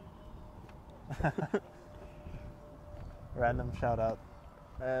Ortiz. Random shout out.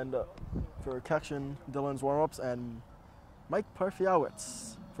 And for catching Dylan's warm-ups, and Mike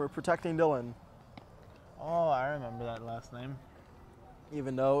Parfiowicz for protecting Dylan. Oh, I remember that last name.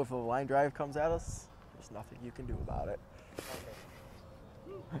 Even though if a line drive comes at us, there's nothing you can do about it.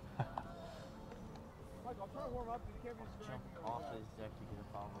 Jump off his deck to get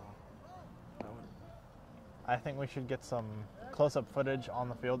a foul ball. I think we should get some close-up footage on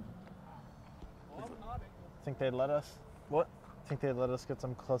the field. Think they'd let us? What? Think they'd let us get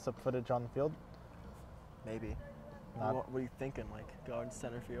some close-up footage on the field? Maybe. Not- What are you thinking? Like go in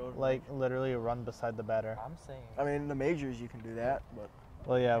center field? Like literally run beside the batter. I'm saying I mean, in the majors you can do that, but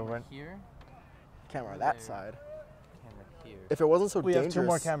Well, yeah, we're, here, camera on There. that side. camera here. If it wasn't so we dangerous, have 2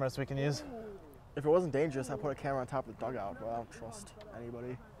 more cameras we can use. if it wasn't dangerous, I'd put a camera on top of the dugout, but I don't trust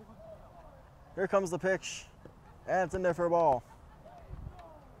anybody. Here comes the pitch, and it's in there for a ball.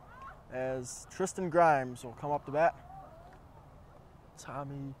 As Tristan Grimes will come up to bat.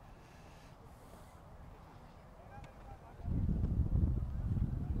 Tommy.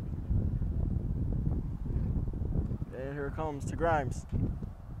 And here it comes to Grimes.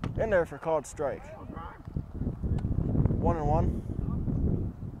 In there for called strike. 1-1.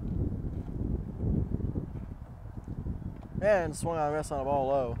 And swung on a miss on a ball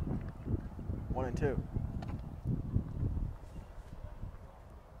low. 1-2.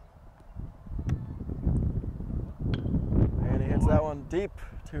 And he hits that one deep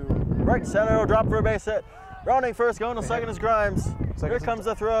to right center. Drop for a base hit. Rounding first, going to second is Grimes. Here comes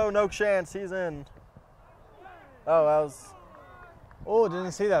the throw. No chance. He's in. Oh, that was. Oh,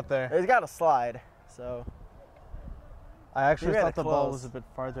 didn't see that there. He's got a slide. So I actually made it thought the ball close. was a bit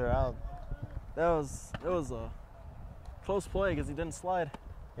farther out. it was a close play because he didn't slide.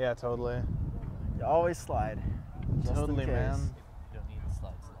 Yeah, totally. You always slide. Just in Totally, case. man. You don't need the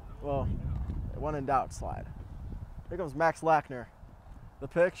slides. Well, when in doubt, slide. Here comes Max Lackner. The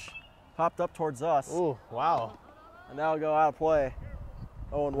pitch popped up towards us, Ooh, wow. and now go out of play.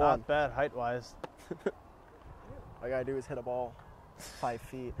 0-1. Not bad height-wise. All I gotta do is hit a ball 5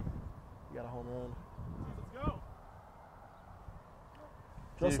 feet. You got a home run. Let's go.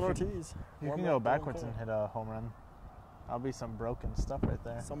 Justin Dude, Ortiz. You warming can go up, going backwards and full. hit a home run. That'll be some broken stuff right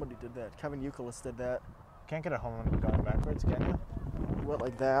there. Somebody did that. Kevin Euclid did that. Can't get a home run going backwards, can you? He went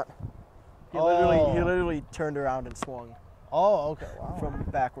like that. He Oh. literally turned around and swung Oh, okay. Wow. from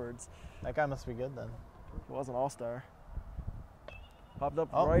backwards. That guy must be good then. He was an all-star. Popped up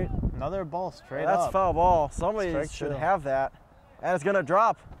Oh, right. another ball straight That's up. foul ball. Somebody Strike should 2. have that. And it's gonna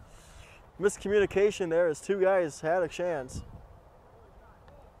drop. Miscommunication there as 2 guys had a chance.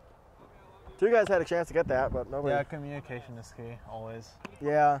 2 guys had a chance to get that, but nobody. Yeah, communication is key, always.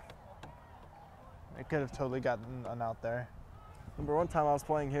 Yeah. It could have totally gotten an out there. Remember one time I was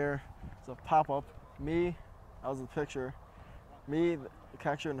playing here, it's a pop-up. Me, I was in the picture. Me, the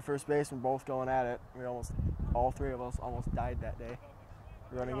catcher, and the first baseman both going at it. We almost, all 3 of us almost died that day,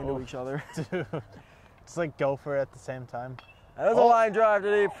 running into Oh. each other. Dude, just like go for it at the same time. And there's a Oh. line drive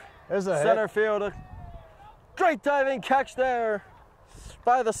to deep. There's a Center hit. fielder. Great diving catch there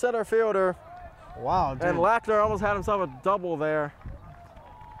by the center fielder. Wow, dude. And Lackner almost had himself a double there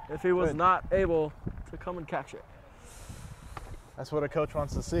if he was Good. not able to come and catch it. That's what a coach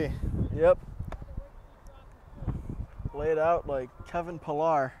wants to see. Yep. Laid out like Kevin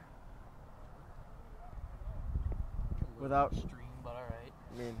Pillar. Without, Extreme, but all right.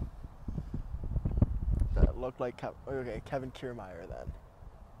 I mean, that looked like Kevin Kiermaier then.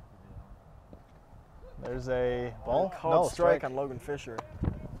 There's a ball. Called No, strike on Logan Fisher.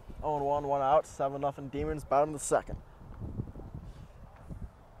 0-1, 1 out, 7-0 Demons, bottom of the second.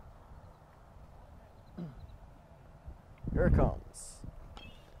 Here it comes.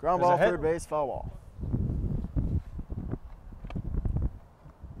 Ground There's a ball, hit. third base, foul ball.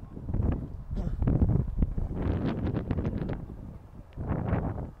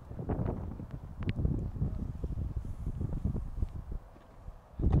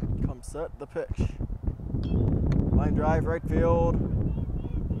 Come set the pitch. Line drive, right field.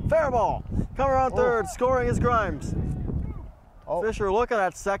 Fair ball. Come around third, scoring is Grimes. Oh, Fisher looking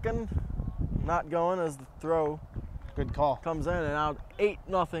at second, not going as the throw good call. comes in, and now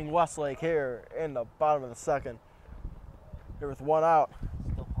 8-0 Westlake here in the bottom of the second. Here with 1 out.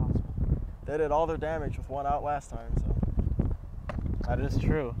 Still possible. They did all their damage with 1 out last time, so That is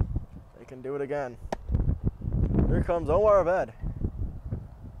true. they can do it again. Here comes Omar Abed.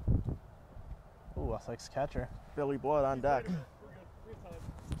 Ooh, Westlake's catcher. Billy Blood on deck.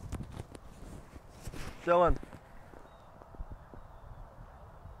 Dylan.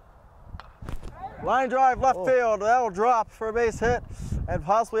 Line drive left field. That'll drop for a base hit and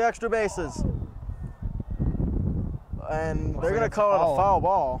possibly extra bases. And they're going to call it a foul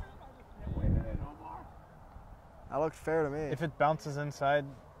ball. That looked fair to me. If it bounces inside,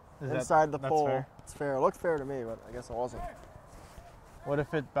 Inside the pole, fair? it's fair. It looked fair to me, but I guess it wasn't. What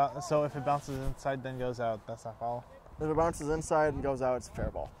if it if it bounces inside then goes out? That's not foul. If it bounces inside and goes out, it's a fair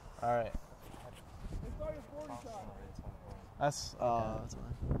ball. All right. That's That's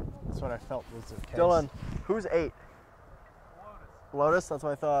fine. that's what I felt was the case. Dylan, who's 8? Lotus, that's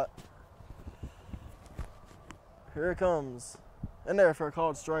what I thought. Here it comes. In there for a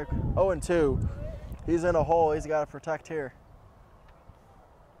called strike. 0-2. He's in a hole. He's got to protect here.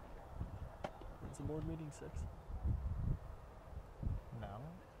 It's a board meeting 6. No.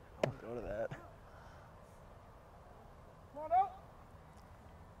 I'll go to that.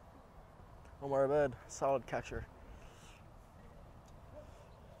 Omar Abed, solid catcher.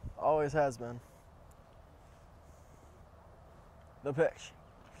 Always has been. The pitch.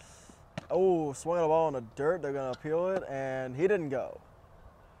 Oh, swung at a ball in the dirt. They're going to appeal it, and he didn't go.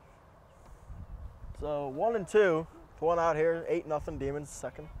 So 1-2. 1 out here. 8-0 Demons,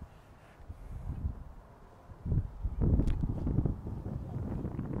 second.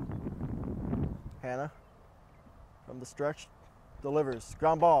 Hannah from the stretch delivers.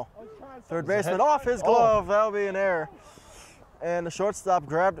 Ground ball. Third baseman off his glove. That'll be an error. And the shortstop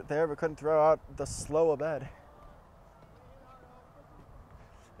grabbed it there but couldn't throw out the slow Abed.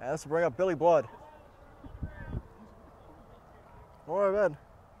 And this will bring up Billy Blood. More Abed.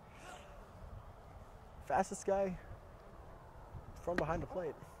 Fastest guy from behind the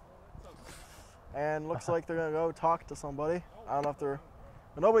plate. And looks like they're going to go talk to somebody. I don't know if they're...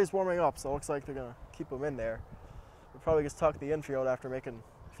 But nobody's warming up, so it looks like they're going to keep him in there. They'll probably just talk the infield after making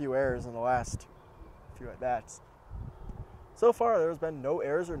a few errors in the last few at-bats. So far, there's been no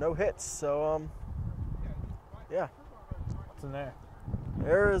errors or no hits, so, yeah. What's in there?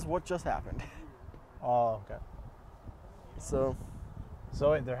 Error is what just happened. Oh, okay. So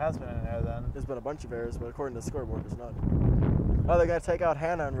wait, there has been an error then. there's been a bunch of errors, but according to the scoreboard, there's none. Oh, they're going to take out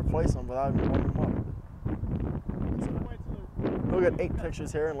Hannah and replace him without even warming him up. So, we'll get 8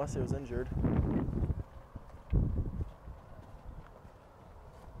 pitches here unless he was injured.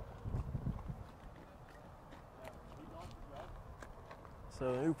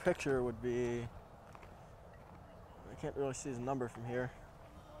 So the new picture would be, I can't really see his number from here.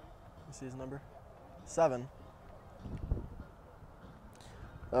 You see his number? 7.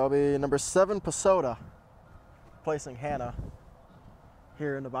 That'll be number 7, Pasoda, placing Hannah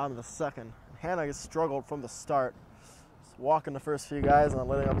here in the bottom of the second. And Hannah has struggled from the start, just walking the first few guys and then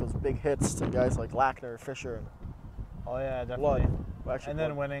letting up those big hits to guys like Lackner, Fisher, and Oh yeah, definitely. Blood. Well, actually, And then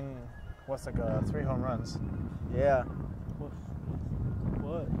Blood. winning, what's like 3 home runs. Yeah.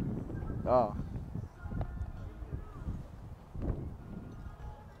 What? Oh.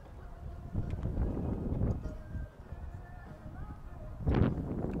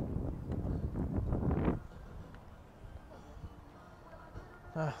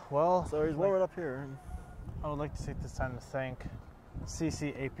 Well, So he's warming up here. And I would like to take this time to thank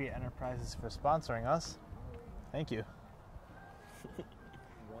CCAP Enterprises for sponsoring us. Thank you. 1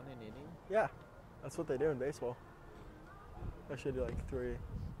 inning. yeah, that's what they do in baseball. I should do like 3.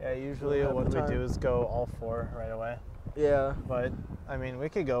 Yeah, usually have what the we do time. is go all 4 right away. Yeah, But, I mean, we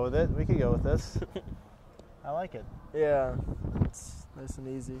could go with it. We could go with this. I like it. yeah. It's nice and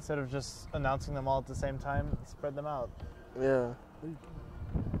easy. Instead of just announcing them all at the same time, spread them out. Yeah.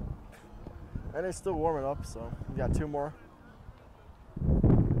 And he's still warming up, so we got 2 more.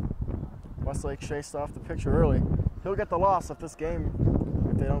 Westlake chased off the pitcher early. He'll get the loss of this game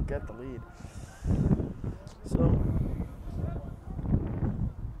if they don't get the lead.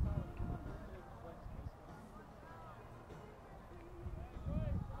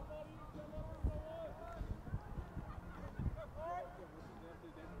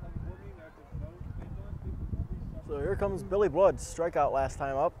 So here comes Billy Blood, strikeout last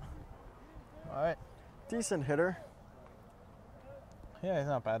time up. All right. Decent hitter, Yeah, he's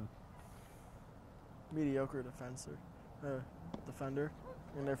not bad. mediocre defender.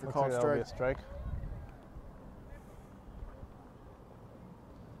 In there for Looks called like that'll be strike. a strike.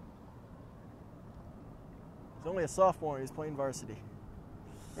 He's only a sophomore. He's playing varsity.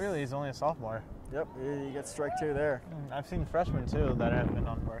 Really, he's only a sophomore. Yep, he gets strike 2 there. I've seen freshmen too that have been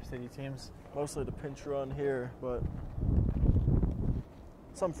on varsity teams. Mostly the pinch run here, but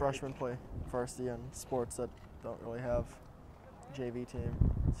some freshmen play varsity in sports that don't really have JV team.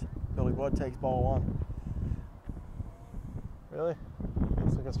 Billy Wood takes ball 1. Really?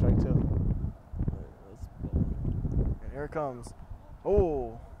 Looks like a strike 2. And here it comes.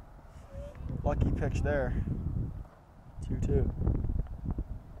 Oh, lucky pitch there. 2-2.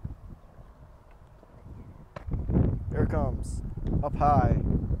 Here it comes. Up high.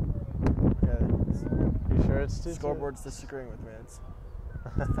 Okay. You sure it's 2-2? Scoreboard's disagreeing with me. It's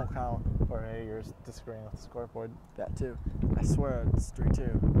full count. Or maybe you're disagreeing with the scoreboard. That too. I swear it's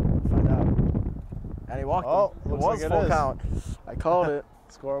 3-2. We'll find out. And he walked him. It looks was like full it is. count. I called it.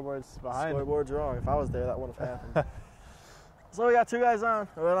 Scoreboard's behind. Scoreboard's wrong. If I was there, that wouldn't have happened. So we got 2 guys on.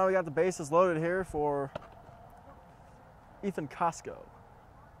 Well, now we got the bases loaded here for Ethan Costco.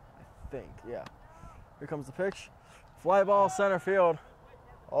 I think, yeah. Here comes the pitch. Fly ball center field.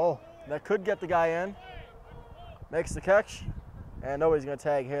 Oh, That could get the guy in. Makes the catch. And nobody's going to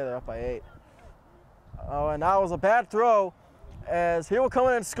tag here. They're up by 8. Oh, and that was a bad throw as he will come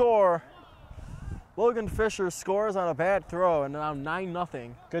in and score. Logan Fisher scores on a bad throw, and now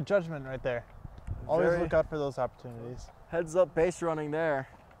 9-0. good judgment right there. Always Very- look out for those opportunities. Heads up base running there.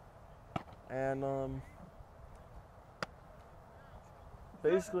 And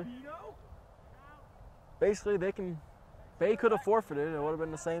basically they could have forfeited. It would have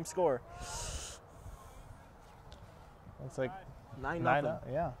been the same score. It's like 9-0.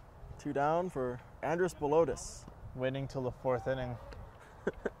 Yeah. 2 down for Andres Belodis. Waiting till the 4th inning.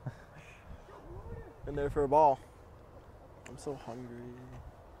 In there for a ball. I'm so hungry.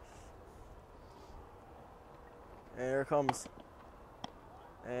 And here it comes.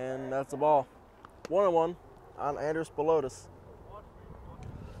 And that's the ball. 1-1 on Andres Belodis.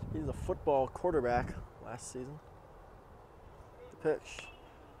 He's a football quarterback last season. The pitch.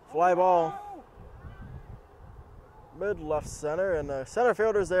 Fly ball. Mid left center, and the center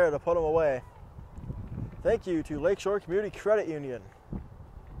fielder's there to put him away. Thank you to Lakeshore Community Credit Union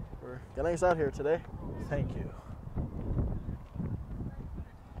for getting us out here today. Thank you.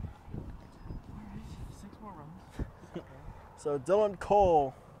 6 more runs. So Dylan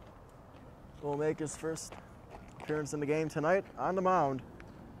Cole will make his first appearance in the game tonight on the mound.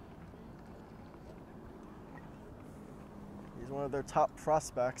 He's one of their top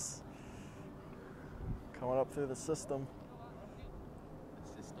prospects coming up through the system.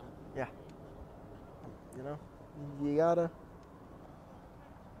 Yeah. You know, you gotta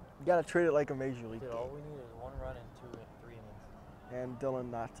treat it like a major league Dude, game. all we need is 1 run in 3 innings. And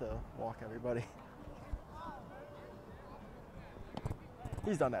Dylan not to walk everybody.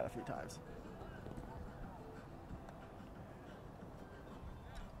 He's done that a few times.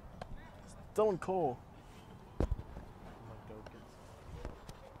 Dylan Cole.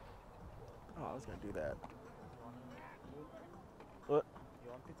 Oh, I was gonna do that. What?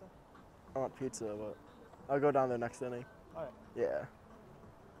 You want pizza? I want pizza, but I'll go down there next inning. All right. Yeah.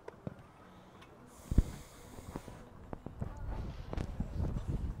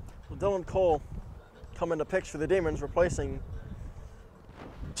 Well, Dylan Cole coming to pitch for the Demons, replacing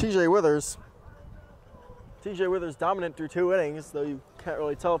TJ Withers. TJ Withers dominant through 2 innings, though you can't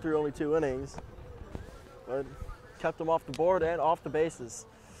really tell through only 2 innings. But kept him off the board and off the bases.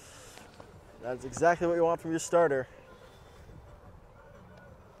 That's exactly what you want from your starter.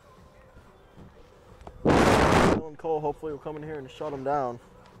 Dylan Cole hopefully will come in here and shut him down.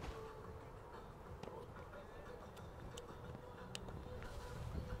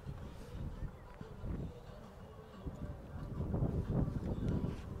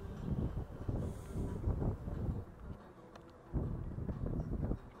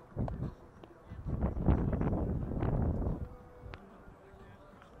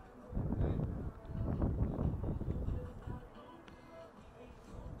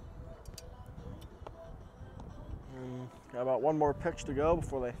 Got about 1 more pitch to go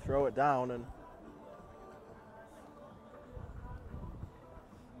before they throw it down. And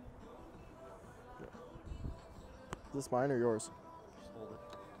is this mine or yours? Just hold it.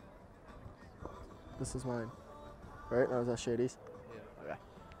 This is mine. Right? Or is that Shady's? Yeah. Okay.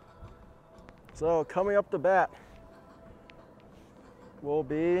 So coming up to bat will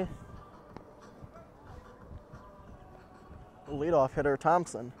be the leadoff hitter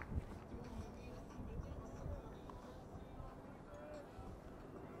Thompson.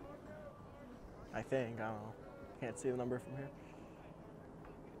 I think, I don't know. Can't see the number from here.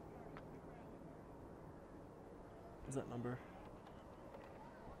 What's that number?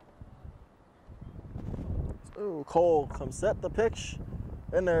 Oh, Cole comes set the pitch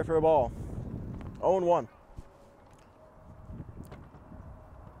in there for a ball. 0-1.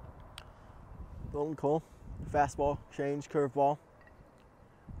 Dalton Cole, fastball, change, curveball.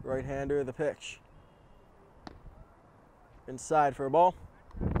 Right-hander, the pitch. Inside for a ball.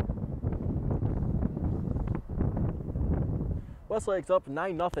 Westlake's up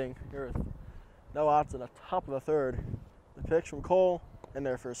 9-0 here with no outs in the top of the third. The pitch from Cole in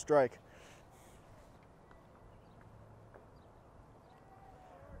there for a strike.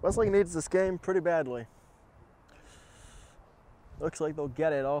 Westlake needs this game pretty badly. Looks like they'll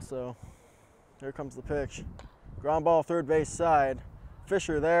get it also. Here comes the pitch. Ground ball, third base side.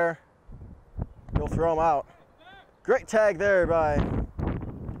 Fisher there. He'll throw him out. Great tag there by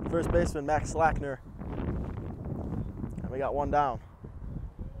first baseman Max Slackner. And we got one down.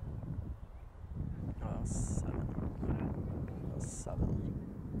 Oh, that was 7. That was 7.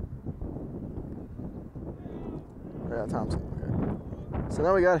 Yeah, Thompson. Okay. So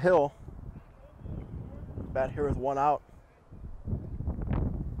now we got Hill. Bat here with one out.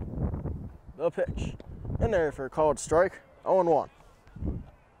 The pitch. In there for a called strike. 0-1.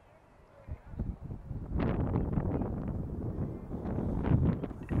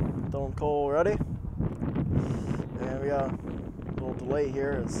 Dalton Cole ready. And we got a little delay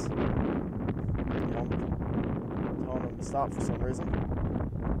here as telling him to stop for some reason.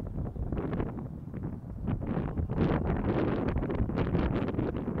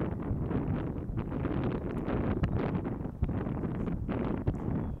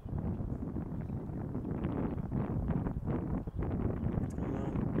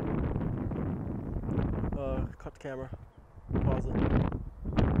 Cut the camera. Pause it.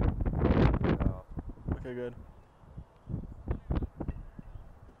 Okay, good.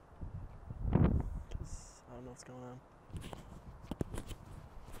 I don't know what's going on.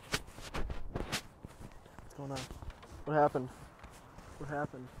 What's going on? What happened? What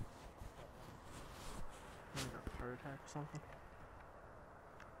happened? You got a heart attack or something?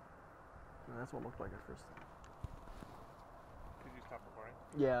 Yeah, that's what it looked like at first. Did you stop recording?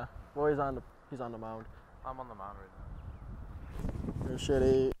 Yeah. Well, he's on the mound. I'm on the mound right now. You're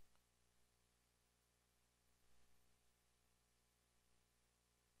shitty.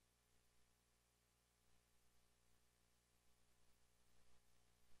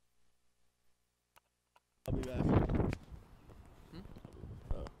 I'll be back.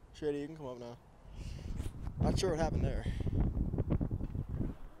 Oh, Shady, you can come up now. Not sure what happened there.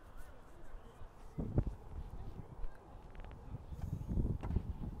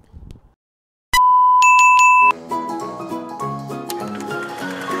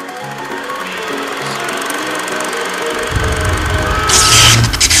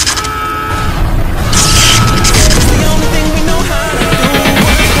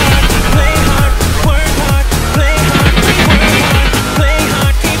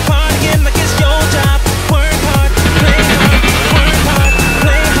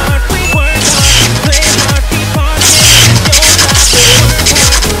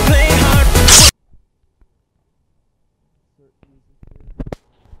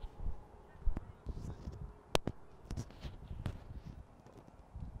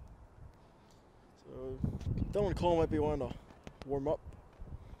 Dalton Cole might be wanting to warm up.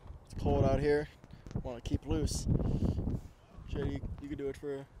 It's cold out here. Want to keep loose. Shady, you can do it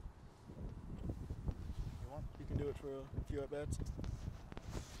for. You can do it for a few at bats.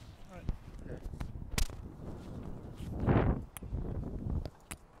 All right. Okay.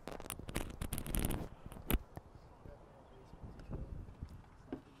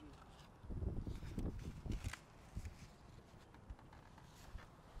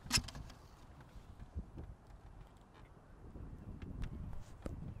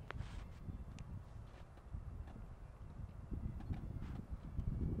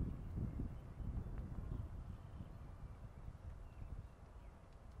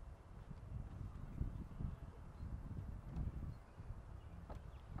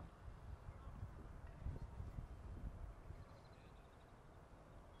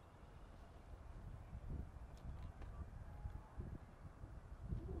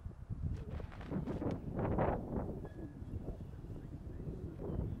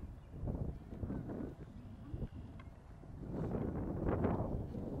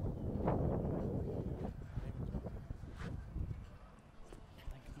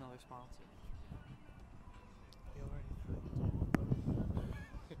 Sponsor.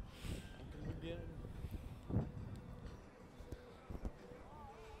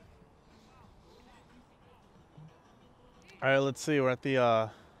 All right, let's see. We're at the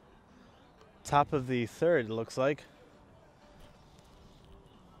top of the third, it looks like.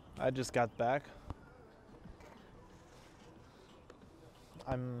 I just got back.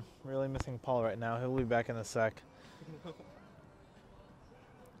 I'm really missing Paul right now. He'll be back in a sec.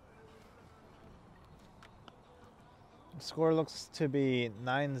 The score looks to be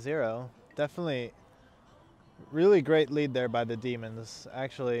 9-0. Definitely really great lead there by the Demons.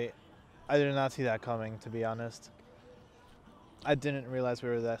 Actually, I did not see that coming, to be honest. I didn't realize we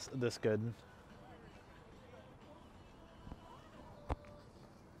were this good.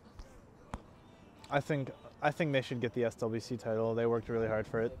 I think they should get the SWC title. They worked really hard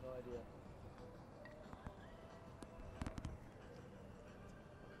for it. No idea.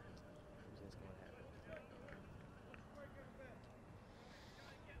 Who's this going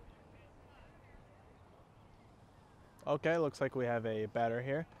at? Okay, looks like we have a batter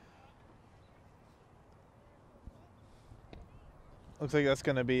here. Looks like that's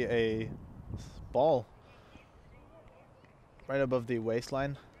going to be a ball right above the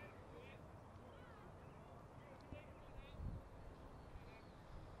waistline.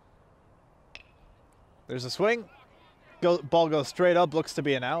 There's a swing. Ball goes straight up, looks to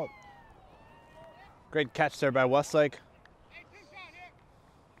be an out. Great catch there by Westlake.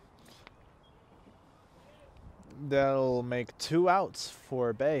 That'll make 2 outs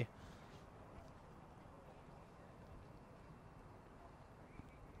for Bay.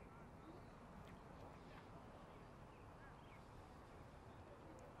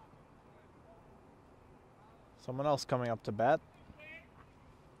 Someone else coming up to bat.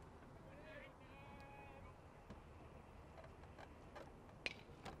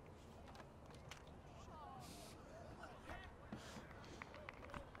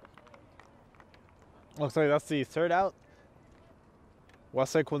 Looks like that's the 3rd out.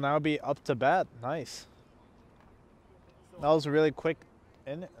 Westlake will now be up to bat. Nice. That was a really quick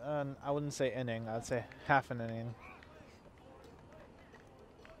I wouldn't say inning. I'd say half an inning.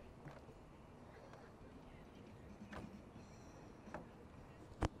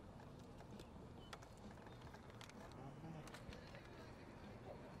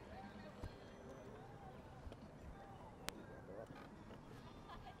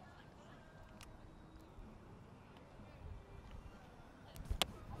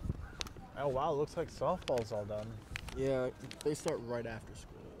 Oh wow, looks like softball's all done. Yeah, they start right after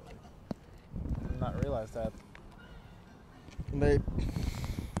school. Did not realize that. And they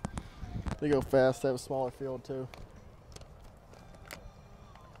go fast. They have a smaller field too.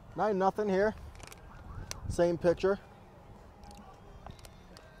 9-0 here. Same pitcher.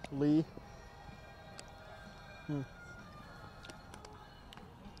 Lee.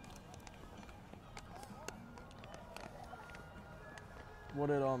 What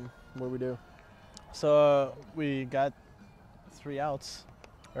did we do? So we got 3 outs,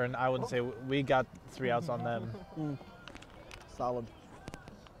 or I wouldn't say we got 3 outs on them. Solid.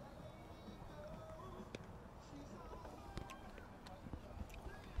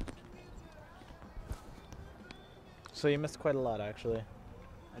 So you missed quite a lot, actually.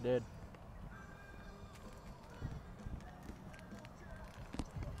 I did.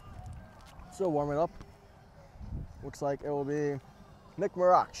 Still warming up. Looks like it will be Nick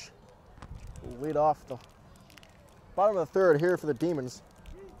Marach will lead off the bottom of the 3rd here for the Demons.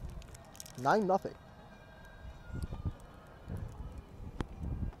 9-0.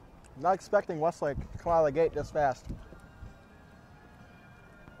 Not expecting Westlake to come out of the gate this fast.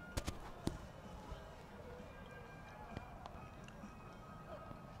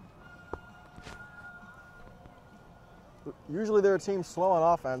 Usually their team's slow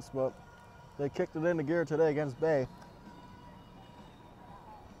on offense, but they kicked it into gear today against Bay.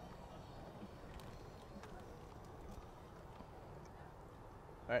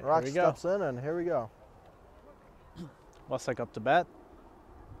 All right, Rock here we go. steps in, and here we go. Westlake up to bat.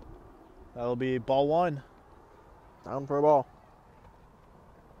 That'll be ball 1. Down for a ball.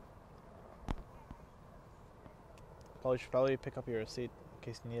 Paul, you should probably pick up your receipt in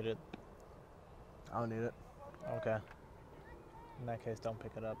case you need it. I don't need it. Okay. In that case, don't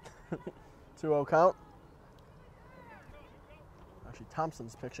pick it up. 2-0 count. Actually,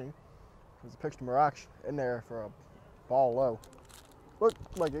 Thompson's pitching. There's a pitch to Marach in there for a ball low.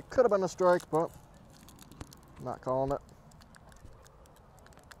 Looked like it could have been a strike, but not calling it.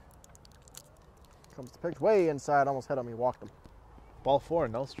 Comes the pitch way inside, almost hit him. He walked him. Ball 4,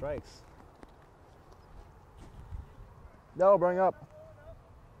 no strikes. No, bring up.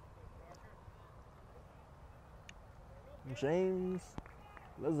 James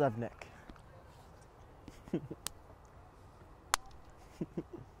Lizevnik.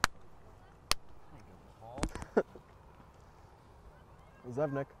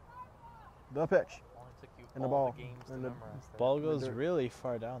 Lizevnik. The pitch. Only took you And the all ball. the games to And the memorize that. Ball goes dirt. really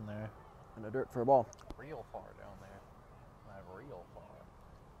far down there. In the dirt for a ball. Real far down there. Not real far.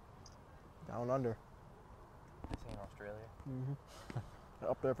 Down under. This ain't Australia.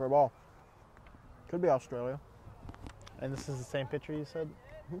 Up there for a ball. Could be Australia. And this is the same pitcher you said?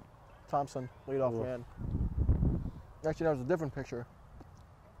 Thompson, leadoff Ooh. man. Actually, that was a different picture.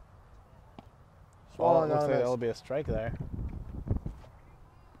 Well, it Swallowing looks on like a there'll miss. be a strike there.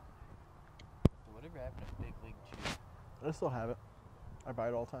 Whatever happened to big league chew? I still have it. I buy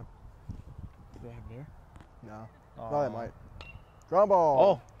it all the time. Do they have beer? No. Oh. No, they might. Ground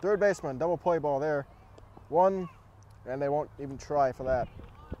ball. Oh. Third baseman, double play ball there. One, and they won't even try for that.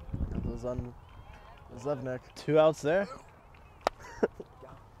 Zevnik. 2 outs there.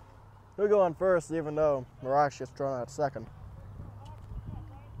 He'll go on first, even though Mirage gets thrown out second.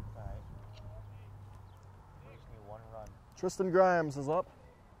 Alright. We just need 1 run. Tristan Grimes is up.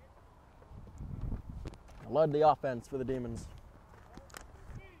 Led the offense for the Demons.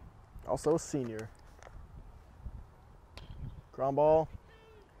 Also a senior. Ground ball.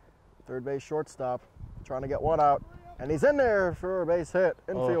 Third base shortstop. Trying to get 1 out. And he's in there for a base hit.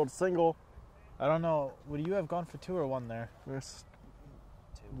 Infield single. I don't know. Would you have gone for 2 or 1 there? There's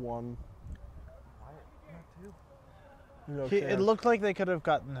 2. 1. Why not 2? No It chance. looked like they could have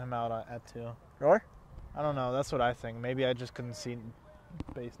gotten him out at 2. Really? I don't know. That's what I think. Maybe I just couldn't see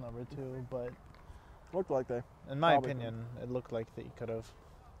base number 2, but Looked like they. in my Probably opinion, it looked like that you could have.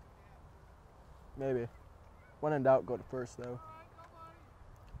 Maybe. When in doubt, go to first, though.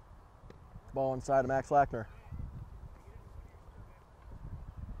 Ball inside of Max Lackner.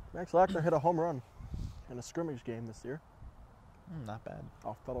 Max Lackner hit a home run in a scrimmage game this year Not bad.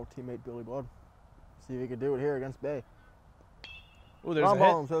 off fellow teammate Billy Blood. See if he could do it here against Bay. Oh, there's Ground a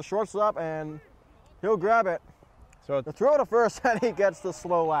hit. ball to the shortstop, and he'll grab it. So The throw to first, and he gets the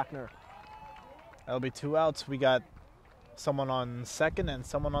slow Lackner. that'll be 2 outs. We got someone on second and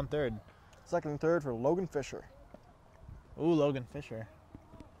someone on third. Second and third for Logan Fisher. Ooh, Logan Fisher.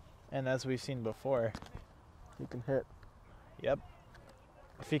 And as we've seen before, He can hit. yep.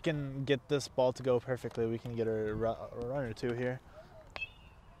 If he can get this ball to go perfectly, we can get a run or 2 here.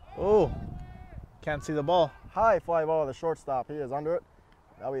 Oh, can't see the ball. High fly ball to the shortstop. He is under it.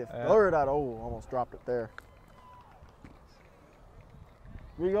 That'll be a third out. Oh, almost dropped it there.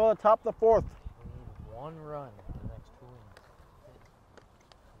 We go to top of the 4th. We need 1 run in the next 2 innings.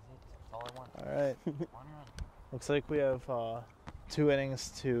 That's all I want. All right. 1 run. Looks like we have 2 innings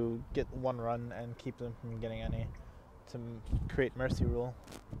to get 1 run and keep them from getting any, to create mercy rule.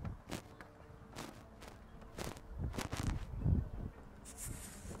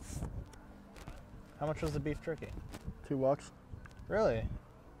 How much was the beef jerky? $2. Really?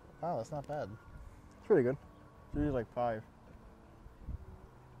 Wow, that's not bad. It's pretty good. It's usually like 5.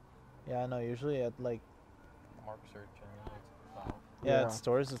 Yeah, I know. Usually at like Mark search and it's about. yeah, Yeah. at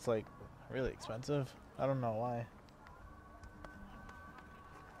stores it's like really expensive. I don't know why.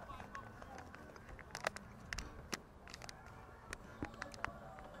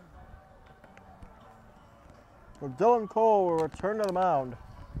 Well, Dylan Cole will return to the mound.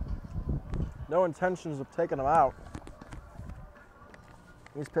 No intentions of taking him out.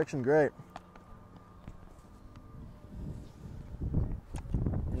 He's pitching great.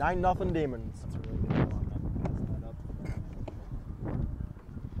 9-0 Demons. That's a really good ball. I'm not passing that up.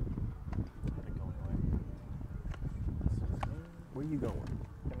 Gotta go anywhere. Where you going?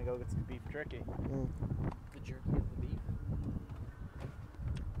 Gonna go get some beef jerky. The jerky of the beef.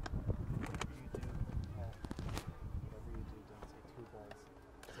 Whatever you do, don't say 2 balls.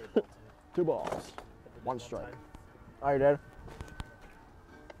 Say ball 2. 2 balls. I did that 1 strike. time. Are you dead?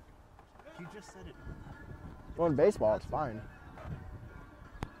 You just said it. Going baseball, it's fine.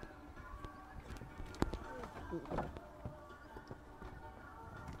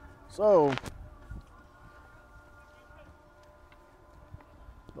 So,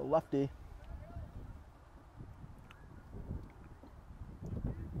 the lefty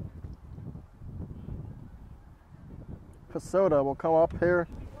Pasoda will come up here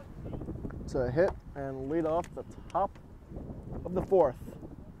to hit and lead off the top of the 4th.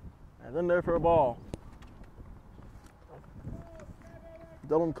 And then there for a ball.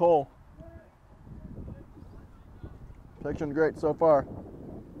 Dylan Cole. Pitching great so far.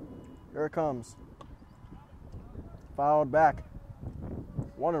 Here it comes. Fouled back.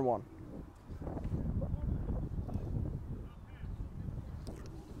 1-1.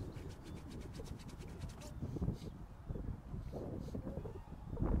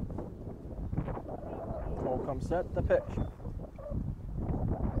 Cole comes set to pitch.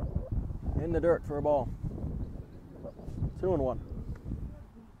 In the dirt for a ball. 2-1.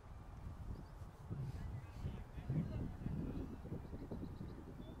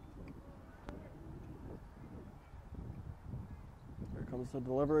 Here comes It's a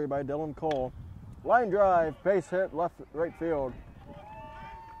delivery by Dylan Cole. Line drive, base hit, right field.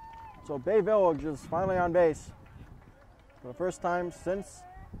 So Bay Village is finally on base for the first time since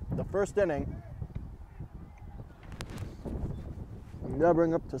the first inning. They'll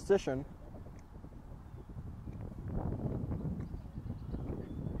bring up Tassishin.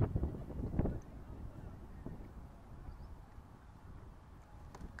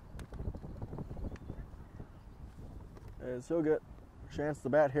 As he'll get a chance to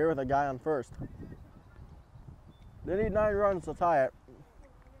bat here with a guy on first. They need 9 runs to tie it.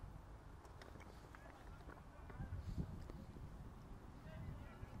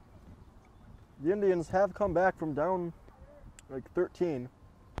 The Indians have come back from down like 13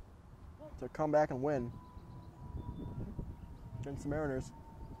 to come back and win against the Mariners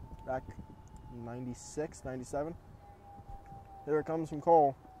back in 96, 97. Here it comes from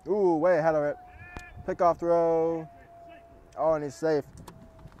Cole. Ooh, way ahead of it. Pickoff throw. Oh, and he's safe.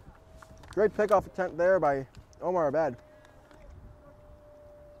 Great pickoff attempt there by Omar Abed.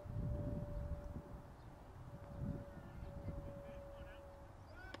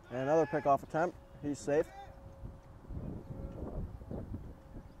 And another pickoff attempt. He's safe.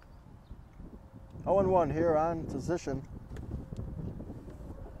 0-1 here on Tassishin.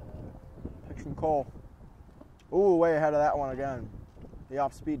 Pitch from Cole. Ooh, way ahead of that one again. The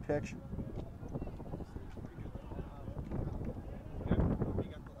off-speed pitch.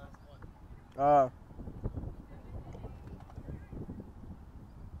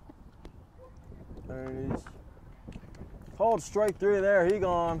 And he's called strike 3 there. He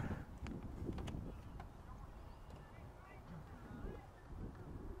gone.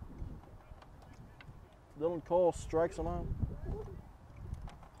 Dylan Cole strikes him out.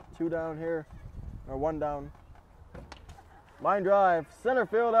 2 down here, or 1 down. Line drive, center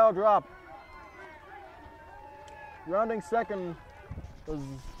field, out drop. Rounding second was.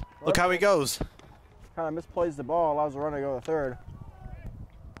 Look how he goes. Kind of misplays the ball, allows the runner to go to third.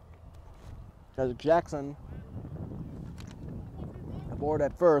 As Jackson aboard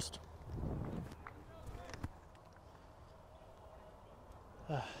at first.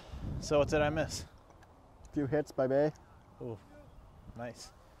 So what did I miss? A few hits by Bay. Ooh,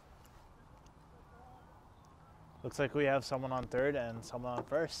 nice. Looks like we have someone on third and someone on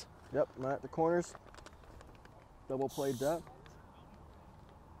first. Yep, right at the corners. Double played that.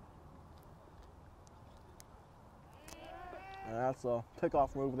 And that's a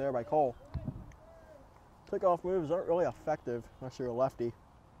pickoff move there by Cole. Pickoff moves aren't really effective unless you're a lefty.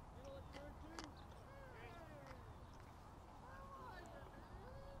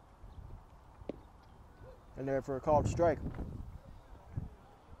 And there for a called strike.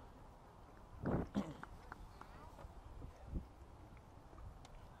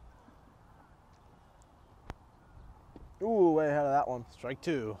 Ooh, way ahead of that one. Strike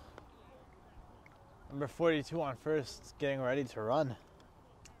 2. Number 42 on first, getting ready to run.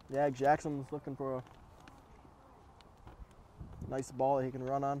 Yeah, Jackson's looking for a nice ball that he can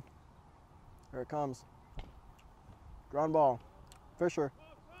run on. Here it comes. Ground ball. Fisher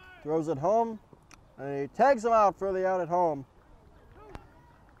throws it home, and he tags him out for the out at home.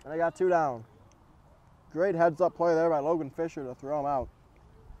 And they got 2 down. Great heads-up play there by Logan Fisher to throw him out.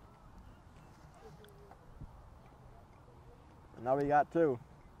 And now we got 2.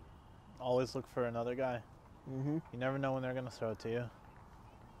 Always look for another guy. Mm-hmm. You never know when they're going to throw it to you.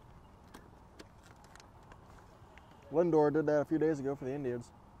 Lindor did that a few days ago for the Indians.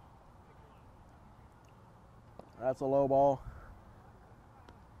 That's a low ball.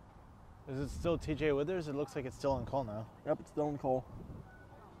 Is it still TJ Withers? It looks like it's still in Cole now. Yep, it's Dylan Cole.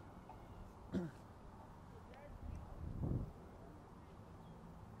 And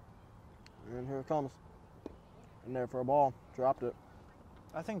here it comes. In there for a ball. Dropped it.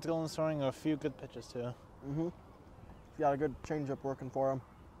 I think Dylan's throwing a few good pitches too. Mm-hmm. He's got a good changeup working for him.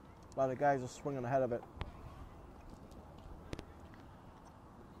 A lot of guys are swinging ahead of it.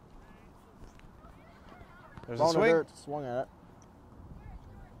 There's Ball a in the swing. dirt, swung at it.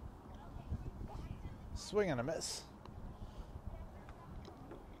 Swing and a miss.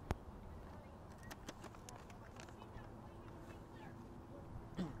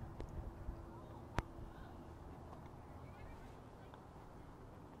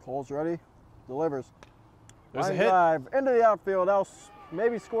 Cole's ready. Delivers. There's a Line hit. drive into the outfield.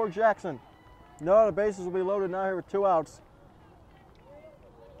 Maybe score Jackson. No, the bases will be loaded now here with 2 outs.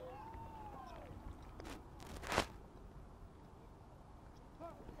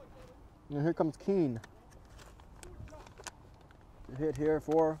 And here comes Keene. A hit here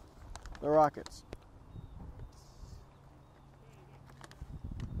for the Rockets.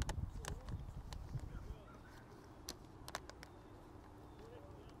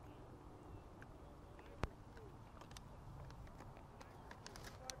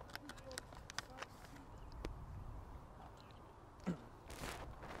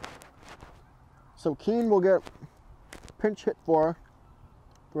 So Keene will get pinch hit for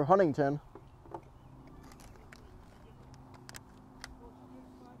Huntington.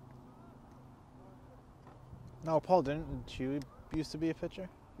 No, Paul, didn't you used to be a pitcher?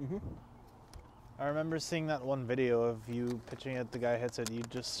 Mm-hmm. I remember seeing that one video of you pitching it, the guy hits it, you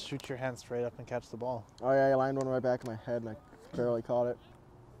just shoot your hand straight up and catch the ball. Oh yeah, I lined one right back of my head and I barely caught it.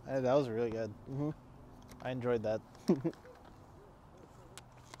 That was really good. Mm-hmm. I enjoyed that.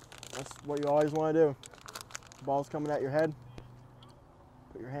 That's what you always want to do. The ball's coming at your head.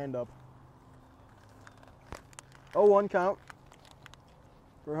 Put your hand up. 0-1 count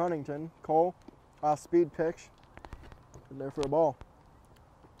for Huntington. Cole, off speed pitch. And there for a ball.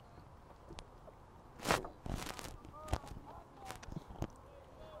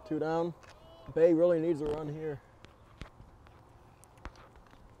 Two down. Bay really needs a run here.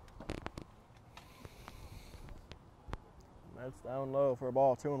 That's down low for a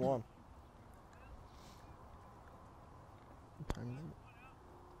ball. 2-1. What time is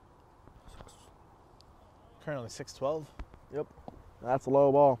it? Currently 6:12. Yep. That's a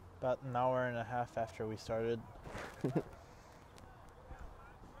low ball. About an hour and a half after we started.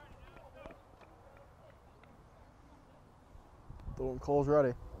 Dylan Cole's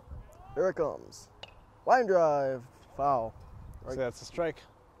ready. Here it comes. Line drive. Foul. So that's a strike.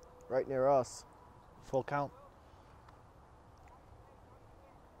 Right near us. Full count.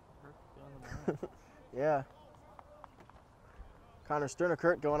 Yeah. Connor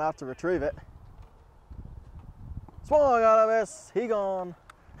Sternikert going out to retrieve it. Swung out of miss. He gone.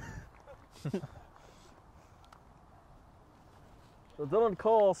 So Dylan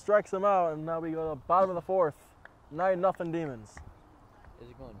Cole strikes him out, and now we go to the bottom of the fourth. 9-0 Demons. Is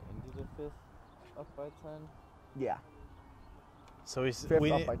he going into the fifth? Up by 10? Yeah. So we Fifth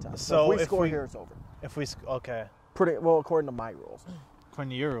we up need- by 10. So if we score here, it's over. If we okay, Pretty well, according to my rules.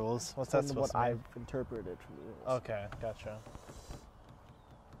 according to your rules, what's that According to supposed what to mean? I've interpreted from the rules. Okay, gotcha.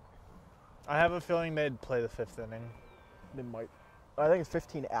 I have a feeling they'd play the fifth inning. They might. I think it's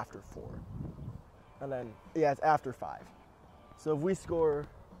 15 after 4. And then, yeah, it's after 5. So if we score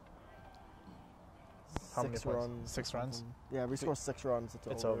How many 6 points? runs. 6 runs? Yeah, if we score 6 runs,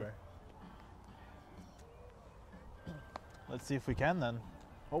 It's over. Let's see if we can then.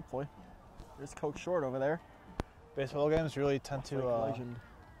 Hopefully. There's Coach Short over there. Baseball games really tend to. Legend.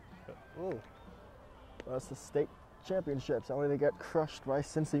 Ooh. That's the state championships. Only they get crushed by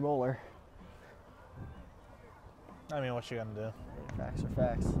Cincy Moeller. I mean, what you gonna do? Facts are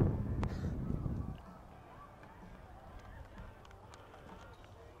facts.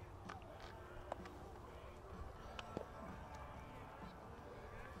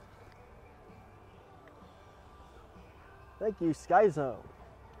 Thank you, Sky Zone,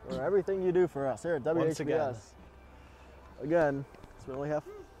 for everything you do for us here at WHBS. Once again. Again, so we only have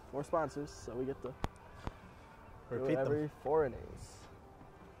 4 sponsors, so we get to do Repeat it every them. 4 innings.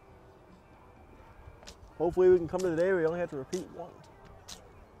 Hopefully we can come to the day where we only have to repeat 1.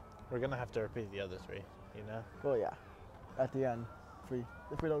 We're gonna have to repeat the other 3. You know. Well, yeah, at the end,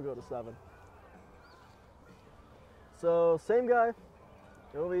 if we don't go to 7. So same guy,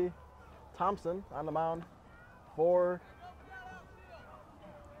 it'll be Thompson on the mound for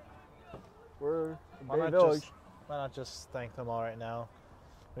Why Bay not Village. Why not just thank them all right now?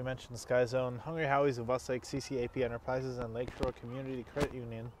 We mentioned Sky Zone, Hungry Howie's of Westlake, CCAP Enterprises, and Lakeshore Community Credit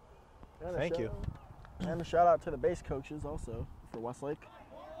Union. And a Thank you. And a shout out to the base coaches also for Westlake,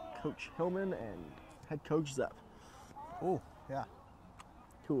 Coach Hillman and head coach Zepp, Oh, yeah.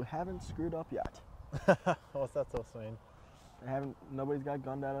 who haven't screwed up yet. What's that supposed to mean? Nobody's got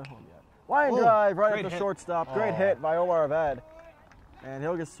gunned out at home yet. Line Oh, drive right great at the hit. shortstop. Great Aw. hit by Omar Aved. And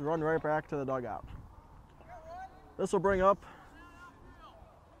he'll just run right back to the dugout. This will bring up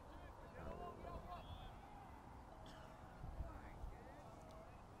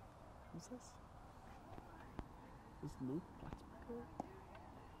who's this? Is Luke Platzbecker?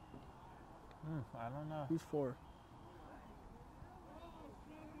 I don't know. Who's 4?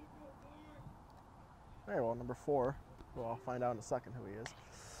 All right, well, number 4. Well, I'll find out in a second who he is.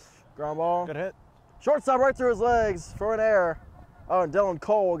 Ground ball. Good hit. Shortstop right through his legs for an error. Oh, and Dylan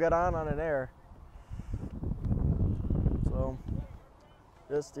Cole will get on an error. So,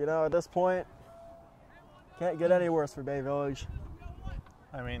 just, at this point, can't get any worse for Bay Village.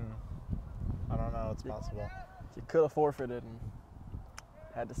 I mean, I don't know. It's possible. You could have forfeited and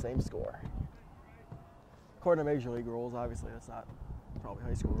had the same score. According to Major League rules, obviously that's not probably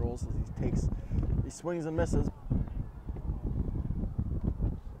high school rules. He swings and misses.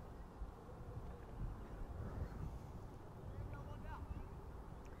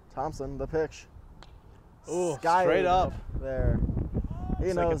 Thompson, the pitch. Ooh, Sky straight up. there. He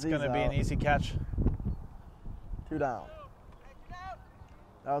Looks like knows it's he's gonna be an out. easy catch. 2 down.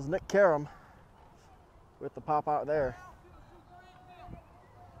 That was Nick Karam with the pop out there.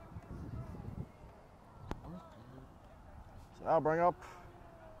 So that'll bring up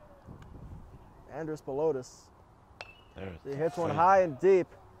Andres Belotis. He hits one high and deep,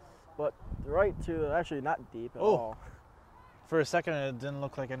 but right to, actually not deep at all. For a second, it didn't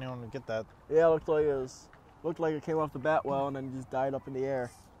look like anyone would get that. Yeah, it looked like it came off the bat well and then just died up in the air.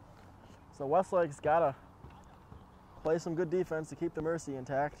 So Westlake's got to play some good defense to keep the mercy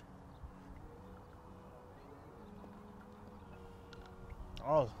intact.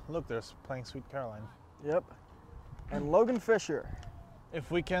 Oh, look, they're playing Sweet Caroline. Yep. And Logan Fisher. If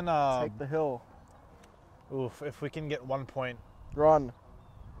we can take the hill. Oof, if we can get 1 point. Run.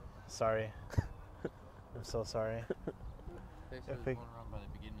 Sorry. I'm so sorry. If we, run by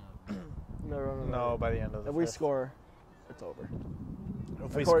the beginning of No, by the end of the If we fifth. score, it's over.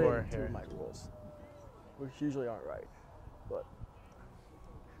 If we According score to here. my rules, which usually aren't right. But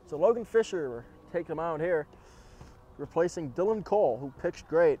so Logan Fisher will take him out here, replacing Dylan Cole, who pitched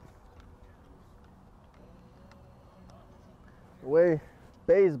great. The way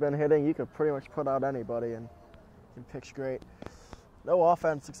Bay's been hitting, you could pretty much put out anybody and pitch great. No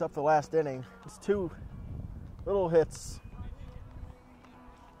offense except for the last inning. It's 2 little hits.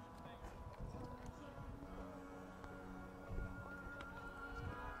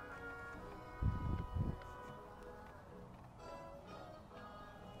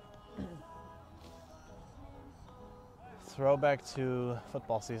 Throwback to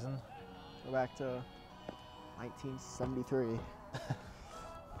football season. Go back to 1973.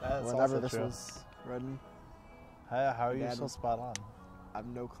 That's Whenever also this true. was written. How are you Dad so was- spot on? I have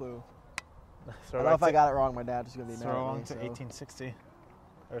no clue. I Throw don't know if I got it wrong. My dad's gonna be mad Throw at wrong me. to so. 1860.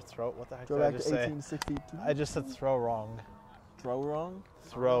 Or throw, what the heck Go did I back to just say? 1862. I just said throw wrong. Throw wrong.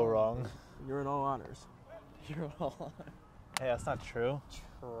 Throw wrong. You're in all honors. You're all Hey, that's not true.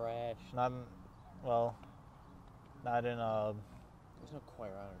 trash. Not in, well, not in, There's no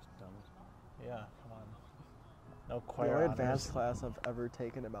choir honors, dumb. yeah, come on. No The choir only honors. advanced class I've ever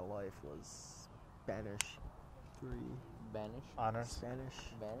taken in my life was Spanish 3. Banish? Honors. Spanish,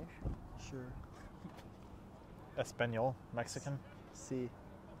 Banish? sure. Espanol. Mexican. C.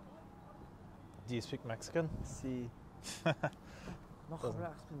 Do you speak Mexican? C. No,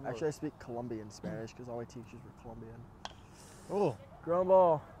 Actually, I speak Colombian Spanish because all my teachers were Colombian. Oh, Ground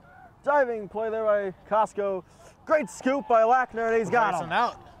ball. Diving play there by Costco. Great scoop by Lackner, and he's got him.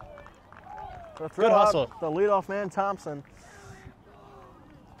 out. The throw Good out, hustle. The leadoff man, Thompson.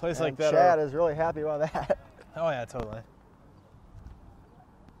 Plays And like that. Chad is really happy about that. Oh yeah, totally.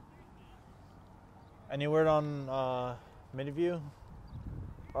 Any word on Midview?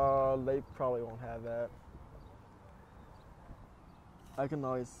 They probably won't have that. I can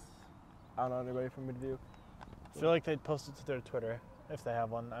always out on anybody from Midview. I feel like they'd post it to their Twitter if they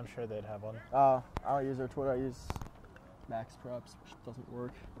have one. I'm sure they'd have one. I don't use their Twitter. I use Max Preps, which doesn't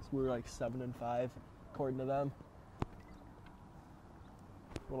work. So we're like 7-5 according to them.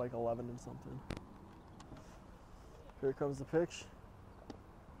 We're like 11 and something. Here comes the pitch.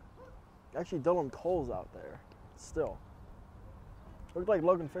 Actually, Dylan Cole's out there. Still. Looked like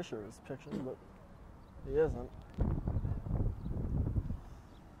Logan Fisher was pitching, but he isn't.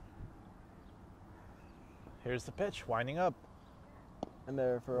 Here's the pitch, winding up. And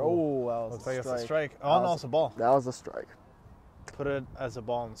there for, Ooh. that was Looks a like strike. it's a strike. That Oh, no, was it's a ball. That was a strike. Put it as a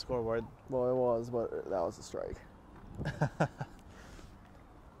ball on the scoreboard. Well, it was, but that was a strike. I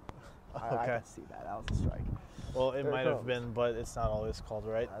Okay. can see that. That was a strike. Well, it There it might have comes. been, but it's not always called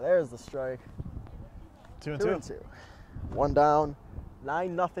right. There's the strike. 2 and 2 2. and 2. 1 down.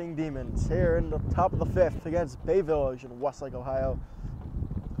 9-0 Demons here in the top of the 5th against Bay Village in Westlake, Ohio.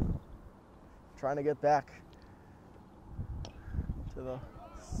 Trying to get back to the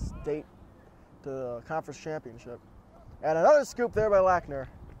state, to the conference championship. And another scoop there by Lackner.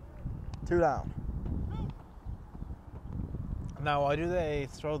 2 down. Now, why do they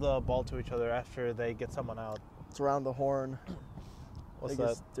throw the ball to each other after they get someone out? It's around the horn. What's They that?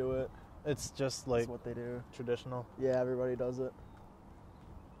 just do it. It's just That's like what they do. traditional. Yeah, everybody does it.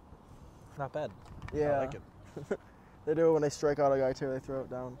 Not bad. Yeah. I like it. They do it when they strike out a guy too. They throw it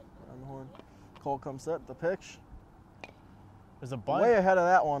down on the horn. Cole comes set, the pitch. There's a bunt. Way ahead of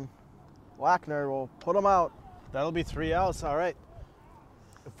that one. Lackner will put him out. That'll be 3 outs. All right.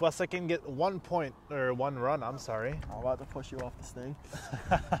 If Westlake can get 1 point or 1 run, I'm sorry. I'm about to push you off this thing.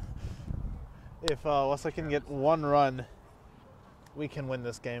 If Westlake can get 1 run, we can win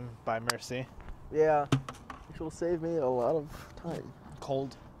this game by mercy. Yeah, which will save me a lot of time.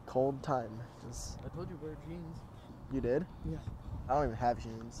 Cold. Cold time. 'Cause I told you wear jeans. you did? Yeah. I don't even have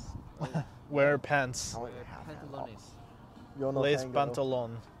jeans. Wear pants. I only get half. Pantalones. Yo no Les tango.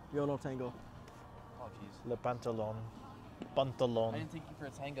 pantalon. Yo no tango. Oh, jeez. Le pantalon. I Pantalon. didn't take you for a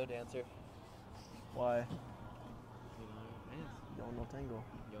tango dancer. Why? Yes. Yo no tango.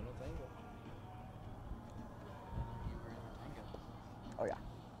 Yo no tango. You were in a tango. Oh yeah.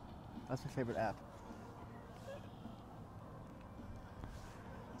 That's my favorite app.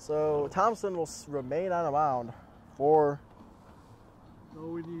 So Thompson will remain on the mound for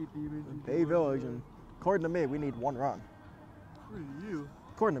Bay Village, and according to me, we need 1 run.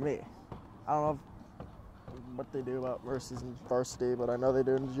 According to me, I don't know what they do about Mercies and varsity, but I know they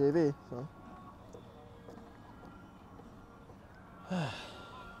do in the JV. So.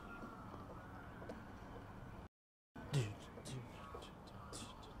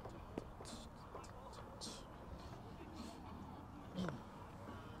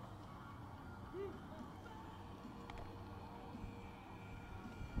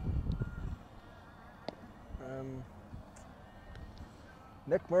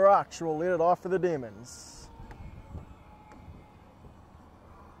 Nick Marach will lead it off for the Demons.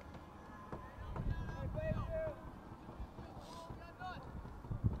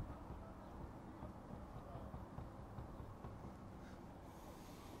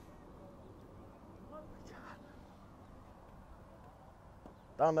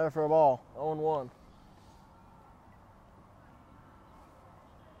 Down there for a ball, 0-1.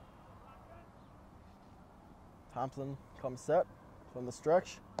 Thompson comes set from the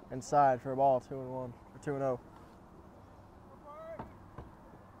stretch, inside for a ball, 2-1, or 2-0.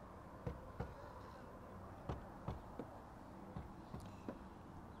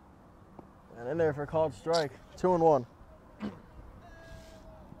 And in there for a called strike, 2-1.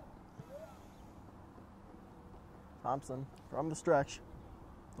 Thompson from the stretch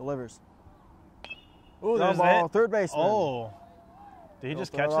delivers. Ooh, Ground there's a ball, hit. third baseman. Oh. Did he He'll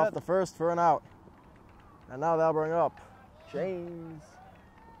just throw catch it off that? the first for an out. And now they'll bring up James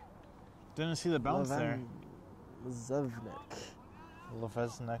Didn't see the bounce there. Lezevnik.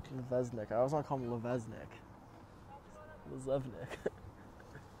 Lefesnik. I always want to call him Levesnik. Lezevnik.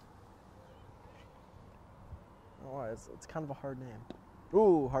 Oh, it's kind of a hard name.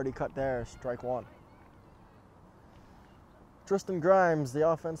 Ooh, hardy cut there. Strike 1. Tristan Grimes, the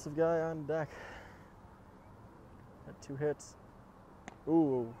offensive guy on deck. Had 2 hits.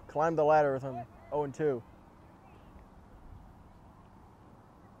 Ooh, climbed the ladder with him. 0-2.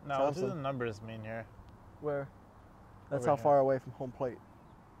 Now, what do Thompson. the numbers mean here? Where? That's Over how here. far away from home plate.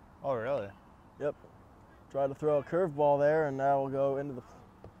 Oh, really? Yep. Try to throw a curveball there, and that will go into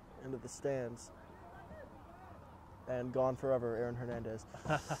the stands. And gone forever, Aaron Hernandez.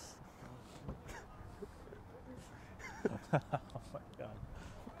 Oh, my God.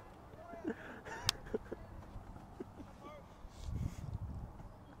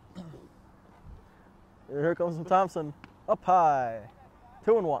 And here comes some Thompson. Up high.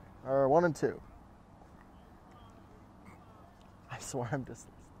 2-1. Or 1-2. I swear I'm just.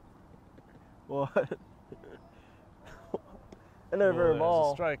 What? And there Ooh, for a there's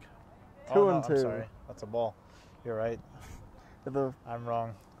ball. a strike. 2 Oh, no, and 2. I'm sorry. That's a ball. You're right. If the I'm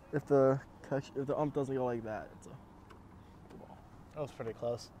wrong. if the ump doesn't go like that, it's a ball. That was pretty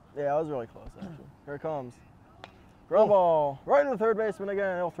close. Yeah, I was really close actually. Here it comes. Ground ball. Right into the third baseman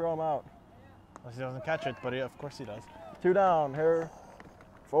again. He'll throw him out. Unless he doesn't catch it, but of course he does. 2 down here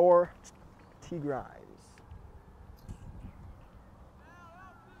for T. Grimes.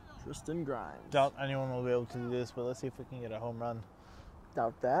 Tristan Grimes. Doubt anyone will be able to do this, but let's see if we can get a home run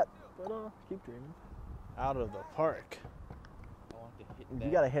Doubt that, but keep dreaming. out of the park. I want to hit You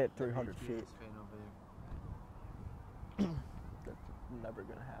that. gotta hit that 300 Patriots feet. fan over there. That's never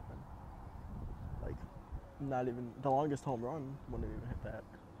gonna happen. Like, not even the longest home run wouldn't have even hit that.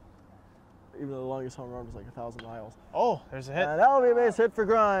 Even though the longest home run was like 1,000 miles. Oh, there's a hit. And that'll be a base hit for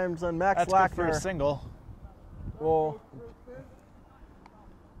Grimes, and Max That's good for a Lackner single. will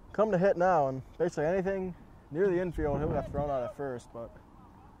come to hit now, and basically anything near the infield, he'll get thrown out at first, but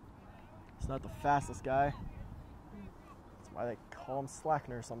he's not the fastest guy. That's why they call him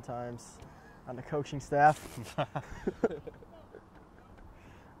Slackner sometimes on the coaching staff.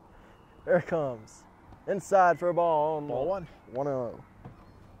 There it comes. Inside for a ball. On Ball 1. 1-0.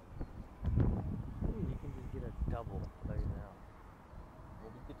 You can just get a double right now.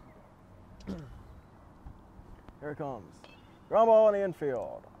 We'll be good to go. Here it comes. Ground ball in the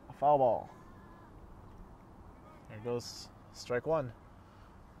infield. A foul ball. There goes strike 1.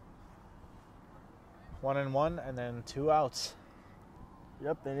 1-1, and then 2 outs.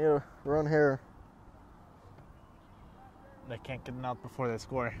 Yep, they need a run here. They can't get an out before they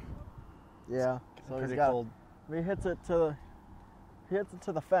score. Yeah. Getting So he's pretty got. cold. If he hits it to he hits it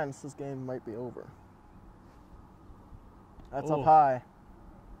to the fence, this game might be over. That's Ooh. up high.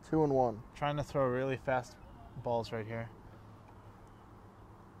 2-1. Trying to throw really fast balls right here.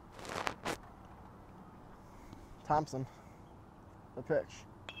 Thompson. The pitch.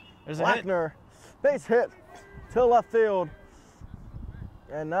 There's a hit. Blackner. Base hit to left field.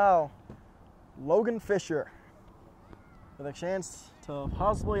 And now Logan Fisher with a chance to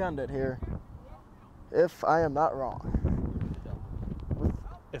possibly end it here, if I am not wrong.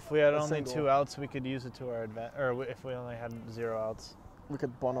 If we had A only single. 2 outs, we could use it to our advantage. Or if we only had 0 outs. We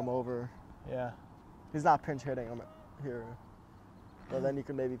could bunt him over. Yeah. He's not pinch hitting him here. But then you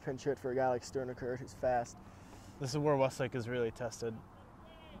could maybe pinch hit for a guy like Sterniker who's fast. This is where Westlake is really tested.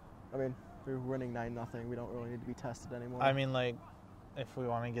 I mean, we're winning 9-0. We don't really need to be tested anymore. I mean, like, if we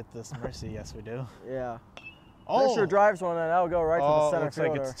want to get this mercy, yes, we do. Yeah. Oh! Fisher drives one and that'll go right to the center looks fielder.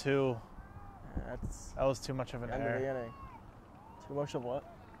 like it's 2. That was too much of an end of the error. inning. Too much of what?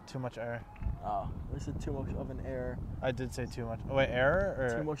 Too much error. Oh, we said too much of an error. I did say too much. Oh, wait, error?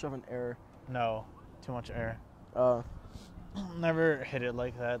 Or? Too much of an error. No, too much error. Oh. Never hit it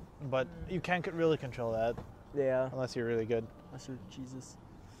like that, but you can't really control that Yeah. unless you're really good. Unless you're Jesus.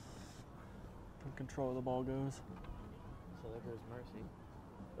 Can control where the ball goes. So there goes Mercy.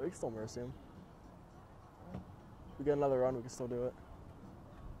 We can still mercy him. If we get another run, we can still do it.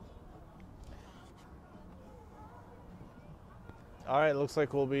 All right, looks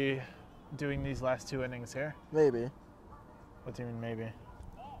like we'll be doing these last 2 innings here. Maybe. What do you mean maybe?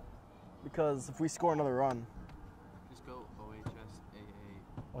 Because if we score another run, Just go OHSAA.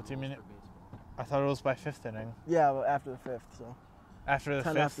 What do you mean? rules for baseball. I thought it was by 5th inning. yeah, but after the 5th, so. After the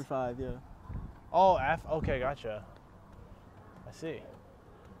 10 5th? after 5, yeah. Oh, okay, gotcha. I see.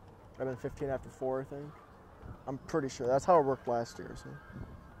 And then 15 after 4, I think. I'm pretty sure. That's how it worked last year, so.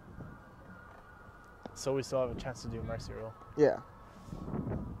 So we still have a chance to do mercy rule. Yeah.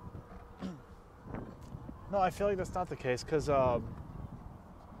 No, I feel like that's not the case because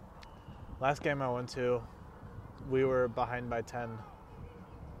last game I went to, we were behind by 10,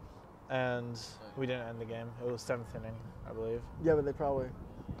 and we didn't end the game. It was 7th inning, I believe. Yeah, but they probably.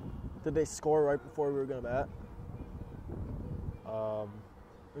 Did they score right before we were going to bat?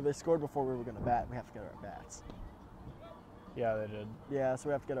 If they scored before we were going to bat, we have to get our bats. Yeah, they did. Yeah, so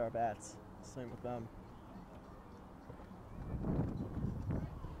we have to get our bats. Same with them.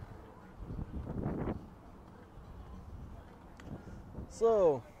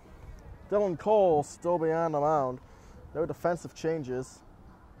 So, Dylan Cole still behind the mound. No defensive changes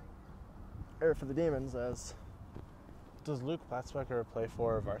here for the Demons as... Does Luke Platzbecker play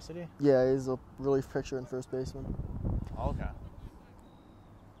for varsity? Yeah, he's a relief pitcher and first baseman. Okay.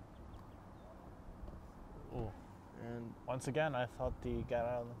 Ooh. And Once again, I thought the guy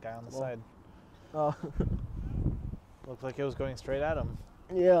on the Well, side uh, looked like it was going straight at him.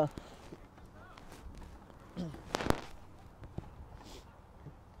 yeah.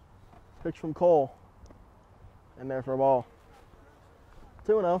 Pitch from Cole. In there for a ball.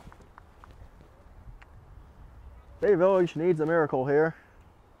 2-0. Bay Village needs a miracle here.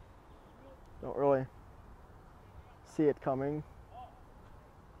 Don't really see it coming.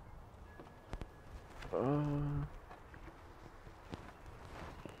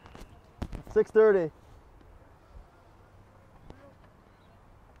 6:30.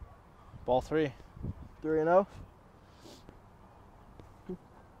 Ball 3. 3-0.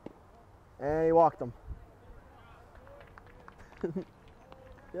 And he walked him.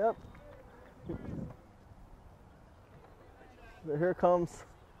 Yep. So here comes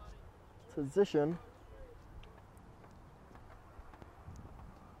position.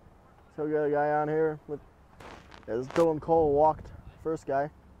 So we got a guy on here with, as Dylan Cole walked first guy.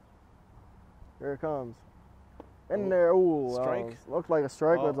 Here it comes. In there, ooh. Strike? Looked like a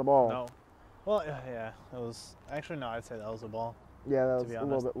strike, but it's a ball. No. Well, yeah, it was. Actually, no, I'd say that was a ball. Yeah, that To was be a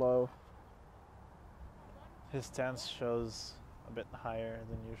little honest. bit low. His stance shows a bit higher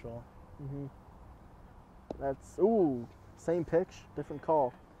than usual. hmm That's, ooh, same pitch, different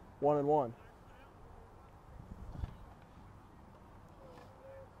call. 1-1.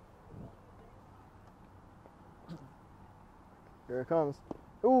 Here it comes.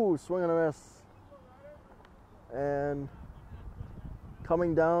 Ooh, swing and a miss. And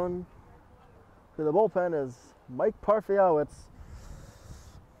coming down to the bullpen is Mike Parfiowicz.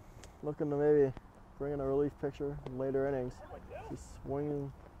 Looking to maybe bring in a relief pitcher in later innings. He's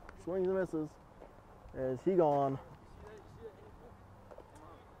swings and misses. Is he gone?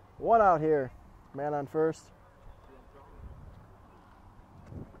 1 out here. Man on first.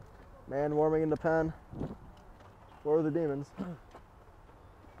 Man warming in the pen for the Demons.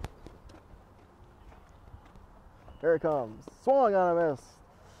 Here it comes. Swung on a miss.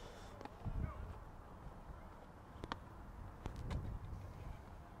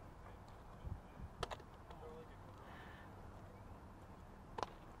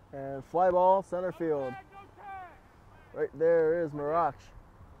 And fly ball, center field. Right there is Marach.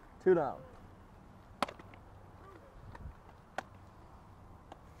 2 down.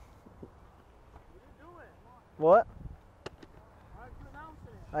 What?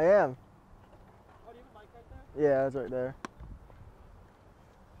 I am. Yeah, it's right there.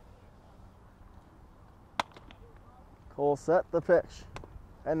 Cole set the pitch.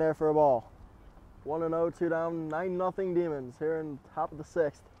 And there for a ball. 1-0, 2 down, 9-0 Demons here in top of the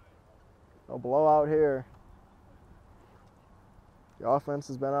 6th. No blowout here. The offense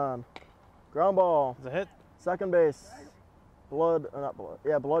has been on. Ground ball. It's a hit. Second base. Blood, not Blood.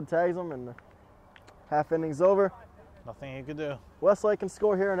 Yeah, Blood tags him, and the half inning's over. Nothing he could do. Westlake can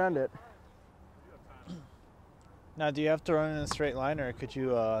score here and end it. Now, do you have to run in a straight line, or could you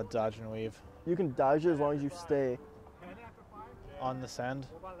dodge and weave You can dodge it as long as you stay. on the sand?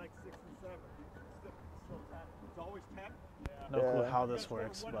 No Yeah. clue how this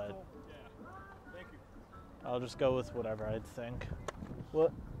works, but I'll just go with whatever I think.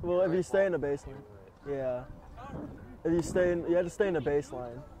 What? Well, if you stay in the baseline. Yeah. If you stay in, you have to stay in the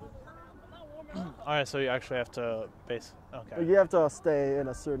baseline. All right, so you actually have to base. Okay. Like, you have to stay in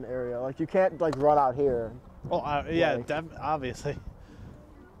a certain area. Like you can't like run out here. Oh, yeah, Like- obviously.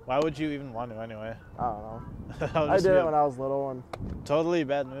 Why would you even want to anyway? I don't know. That would I just did be it a when I was little, and totally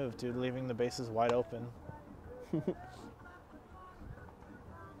bad move, dude. Leaving the bases wide open.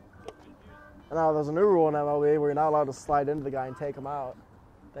 now there's a new rule in MLB where you're not allowed to slide into the guy and take him out.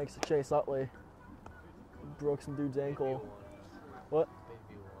 Thanks to Chase Utley. Broke some dude's ankle. What?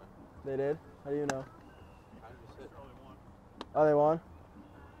 They did? How do you know? Oh, they won?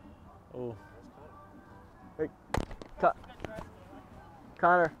 Oh, Hey,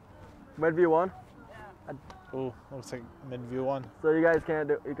 Connor, Midview won? oh, looks like mid-view one. So you guys can't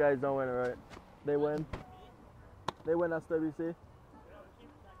do, you guys don't win it, right? They win? They win SWC?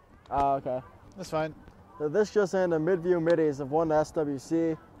 Oh, okay. That's fine. So this just in, the Midview Middies have won the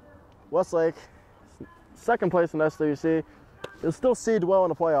SWC. Westlake, second place in the SWC. They'll still seed well in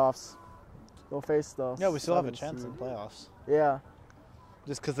the playoffs. They'll face the Yeah, we still have a 7th chance in seed. playoffs. Yeah,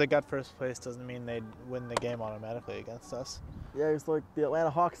 Just because they got first place doesn't mean they'd win the game automatically against us. yeah, it's like the Atlanta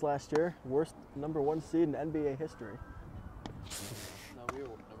Hawks last year, worst #1 seed in NBA history. No, we were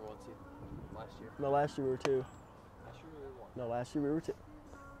 #1 seed last year. No, last year we were 2. Last year we were 1. No, last year we were 2.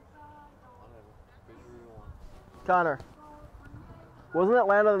 Whatever. Pretty sure we were 1. Connor, wasn't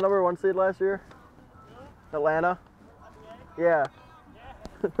Atlanta the #1 seed last year? Atlanta? Yeah.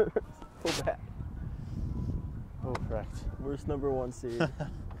 So bad. Oh, correct. Worst #1 seed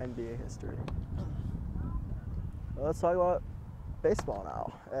NBA history. Well, let's talk about baseball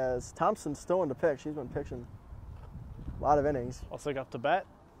now. As Thompson's still in the pitch, he's been pitching a lot of innings. Also got to bat.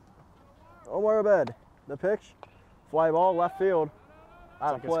 Omar Abed, the pitch, fly ball, left field,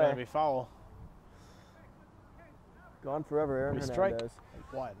 out of It's gonna play. be foul. Gone forever, Aaron We strike. Hernandez.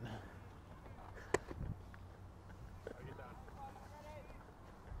 One.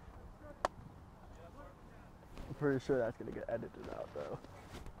 I'm pretty sure that's gonna get edited out though.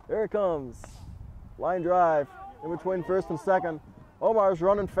 There it comes. Line drive in between first and second. Omar's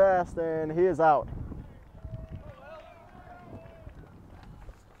running fast and he is out.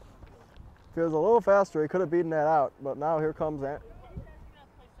 If he was a little faster, he could have beaten that out. But now here comes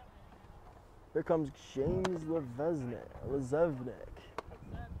James Lezevnik.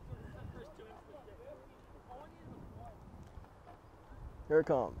 Here it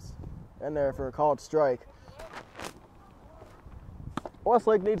comes. In there for a called strike.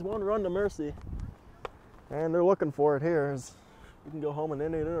 Westlake needs 1 run to mercy. And they're looking for it here. As you can go home and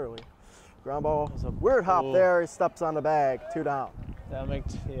end it early. Ground ball. There's a- Weird hop oh. there. He steps on the bag. 2 down. That'll make,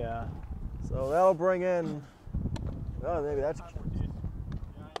 yeah. So that'll bring in. Oh, maybe that's.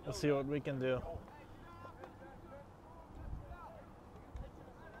 Let's see what we can do.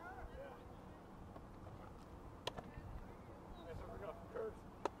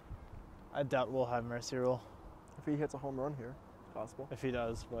 I doubt we'll have mercy rule If he hits a home run here, possible. if he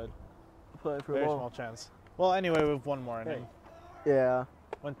does, but Play for very ball. small chance. Well, anyway, we have 1 more inning. Yeah,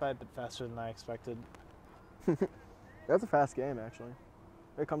 Went by a bit faster than I expected. that's a fast game actually.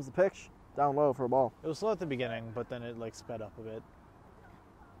 Here comes the pitch, down low for a ball. It was slow at the beginning, but then it like sped up a bit.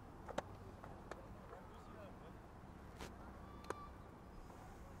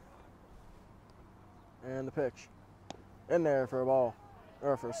 And the pitch, in there for a ball,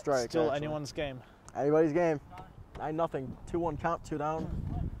 or for a strike. Still actually. anyone's game. Anybody's game. 9-0, 2-1 count, 2 down.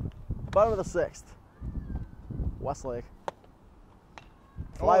 Bottom of the 6th. Westlake.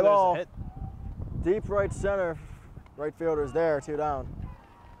 Oh, Fly there's a ball. hit. Deep right center. Right fielder's there, 2 down.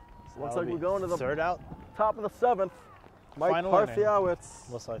 So looks That'll like be we're going to the third out. top of the 7th. Mike Final inning. Parfiowicz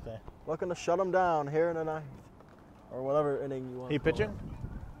Most likely. looking to shut him down here in the 9th. Or whatever inning you want. He to call pitching? it.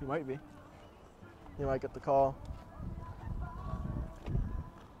 He might be. He might get the call.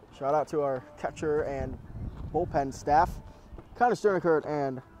 Shout out to our catcher and bullpen staff, Connor Sternikert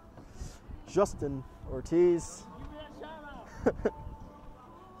and Justin Ortiz.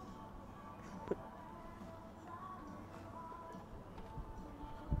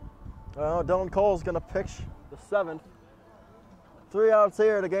 Well, Dylan Cole's gonna pitch the 7th. 3 outs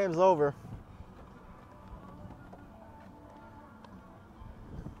here, the game's over.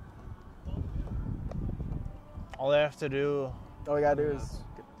 All they have to do, All we gotta do is,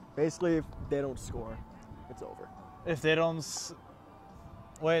 basically, if they don't score, it's over. if they don't,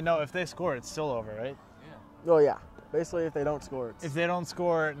 wait, no, if they score, it's still over, right? Oh yeah, basically if they don't score, it's If they don't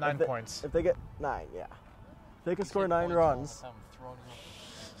score, 9 if they- points. If they get 9, yeah. If they can score 9 runs,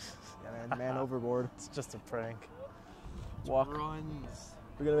 yeah, man overboard. It's just a prank. Walk. Runs.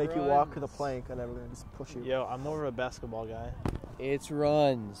 We're gonna make you walk to the plank, and then we're gonna just push you. Yo, I'm more of a basketball guy. It's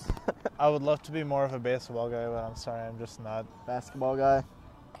runs. I would love to be more of a baseball guy, but I'm sorry, I'm just not. Basketball guy.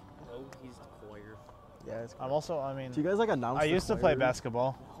 Oh, he's the choir. Yeah. It's I'm also, I mean, Do you guys like announce? I the used to play choir?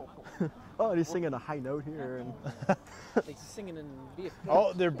 basketball. Oh, he's singing a high note here, and Like singing in VFW.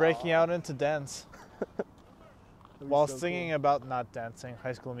 Oh, they're breaking out into dance. That'd be While so singing about not dancing,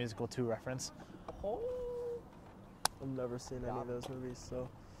 High School Musical 2 reference. cool. I've never seen any of those movies, so.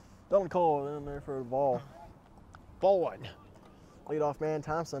 Dylan Cole in there for the ball. Ball one. Leadoff man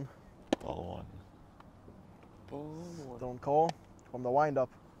Thompson. Ball Dylan Cole from the windup.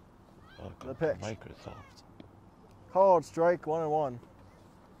 The pitch. Microsoft. Called strike 1-1.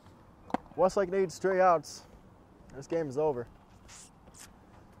 Westlake needs 3 outs. This game is over.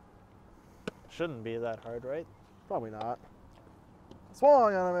 Shouldn't be that hard, right? Probably not.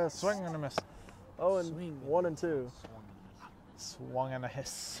 Swung on a miss. Swing and a miss. Oh, and Swing. 1 and 2. Swung and a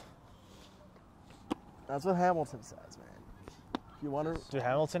hiss. That's what Hamilton says, man. If you want to, Dude,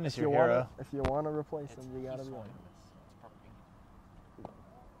 Hamilton is if you your want hero. to, if you want to replace him, you gotta be on.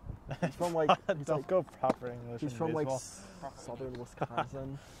 He's from like, he's Don't like, go proper English he's in from like baseball. southern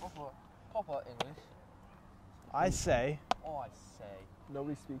Wisconsin. Proper English. I say, Oh, I say.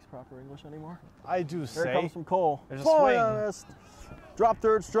 Nobody speaks proper English anymore. I do Here it say. comes from Cole. There's a Swung swing. on a miss. Drop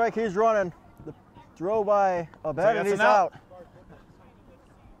third strike. He's running. The throw by a bat, and that's he's an out. out.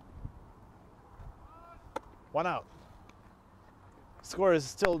 1 out. Score is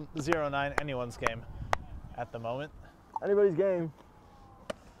still 0-9, anyone's game at the moment. Anybody's game.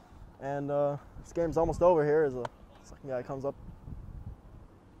 And this game's almost over here as a second guy comes up.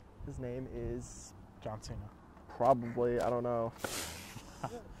 His name is John Cena. probably, I don't know.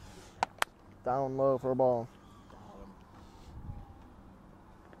 Down low for a ball.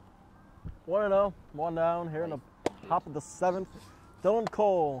 1-0, 1 down here in the top of the 7th. Dylan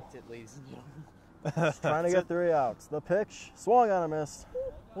Cole That's it, ladies and gentlemen. trying to get 3 outs. The pitch swung on a miss.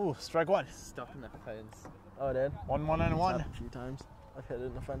 Ooh, strike 1. Stuck in the fence. Oh, it did? 1-1 and It's 1. happened a few times. I've hit it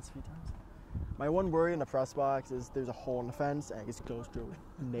in the fence a few times. My one worry in the press box is there's a hole in the fence and it just goes through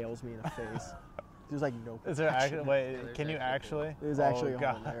and nails me in the face. There's like no Is there protection. actually, wait, can you actually? There's actually Oh, a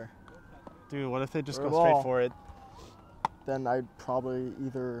hole God. there. Dude, what if they just For a go straight ball. for it? Then I'd probably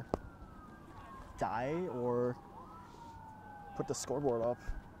either die or put the scoreboard up.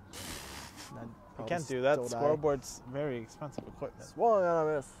 And I'd You probably can't do that. still die. Scoreboard's very expensive equipment. Swung on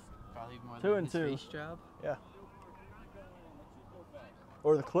a miss. Probably more 2 than and his 2. face job. Yeah.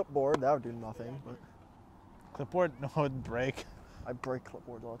 Or the clipboard, that would do nothing, but Clipboard would break. I break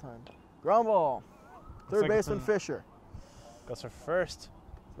clipboards all the time. Ground ball. Third like it's baseman an- Fisher. Goes for first.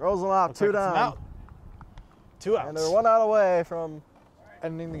 Throws them out, Looks 2 like it's an down. out. 2 outs. And they're 1 out away from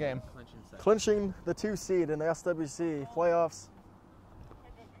Ending the game. Clinching second. clinching the 2 seed in the SWC playoffs.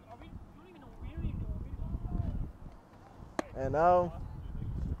 And now,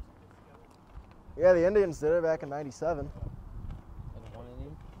 yeah, the Indians did it back in '97, And 1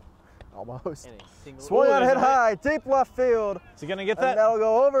 inning. almost. And a single. Swung Ooh, on, there's hit a hit. high, deep left field, Is he gonna get and that? that'll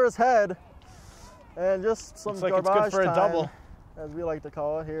go over his head. And just some Looks like it's garbage good for a time, double. as we like to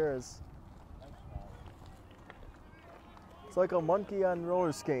call it here, is it's like a monkey on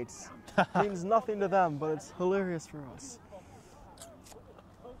roller skates. Means nothing to them, but it's hilarious for us.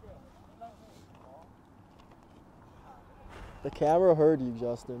 The camera heard you,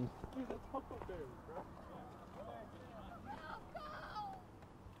 Justin.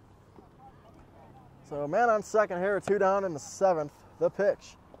 So man on second here, 2 down in the 7th. The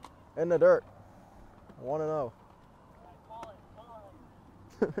pitch in the dirt. 1-0.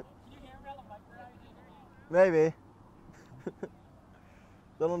 Maybe.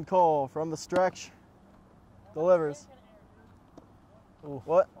 Dylan Cole from the stretch delivers. Ooh,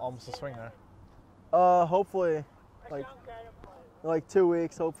 What? almost a swing there. Hopefully, like 2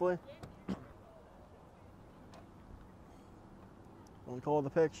 weeks, hopefully. Dylan Cole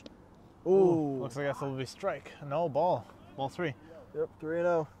with the pitch. Ooh. Looks like that will be strike. No, ball. Ball 3. Yep,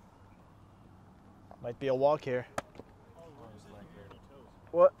 3-0. Might be a walk here.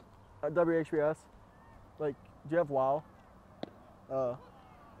 What? WHBS? Like, do you have WoW? Looks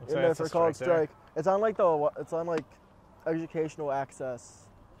In like there it's a for college strike there. strike. It's on like the educational access. Is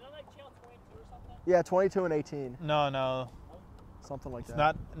that like channel 22 or something? Yeah, 22 and 18, No. something like It's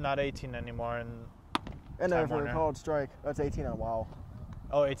that. not 18 anymore. And In there Time for Warner. college strike. That's 18 on WoW.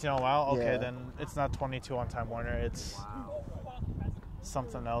 oh, 18 on WoW. Okay, Yeah. then it's not 22 on Time Warner. It's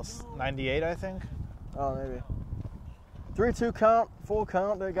something else. 98, I think. Oh, maybe. 3-2 count, full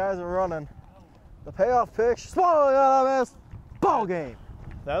count. The guys are running. The payoff pitch. Swallow, gotta miss. Ball game.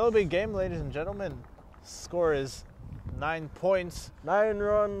 That'll be game, ladies and gentlemen. Score is 9 points. 9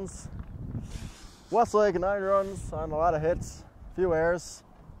 runs. Westlake, 9 runs on a lot of hits. Few errors.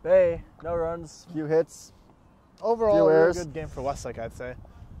 Bay, no runs, few hits. Overall, Few a really errors. good game for Westlake, I'd say.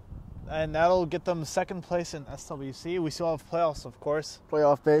 And that'll get them second place in SWC. We still have playoffs, of course.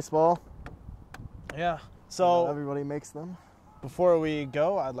 Playoff baseball. Yeah. Not So everybody makes them. before we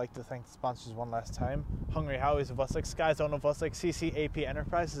go, I'd like to thank the sponsors one last time. Hungry Howie's of Westlake, Sky Zone of Westlake, CCAP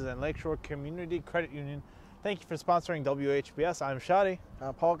Enterprises, and Lakeshore Community Credit Union. Thank you for sponsoring WHBS. I'm Shadi.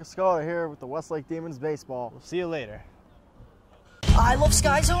 Paul Cascada here with the Westlake Demons baseball. We'll see you later. I love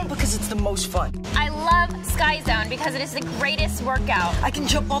Sky Zone because it's the most fun. I love Sky Zone because it is the greatest workout. I can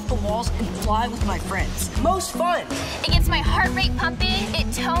jump off the walls and fly with my friends. Most fun. It gets my heart rate pumping.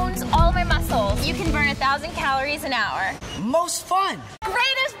 It tones all my muscles. You can burn 1,000 calories an hour. Most fun.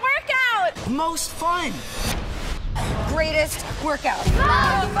 Greatest workout! Most fun. Greatest workout.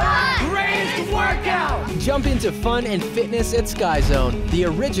 Most fun! Greatest workout. Jump into fun and fitness at Sky Zone, the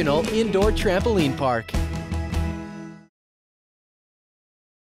original indoor trampoline park.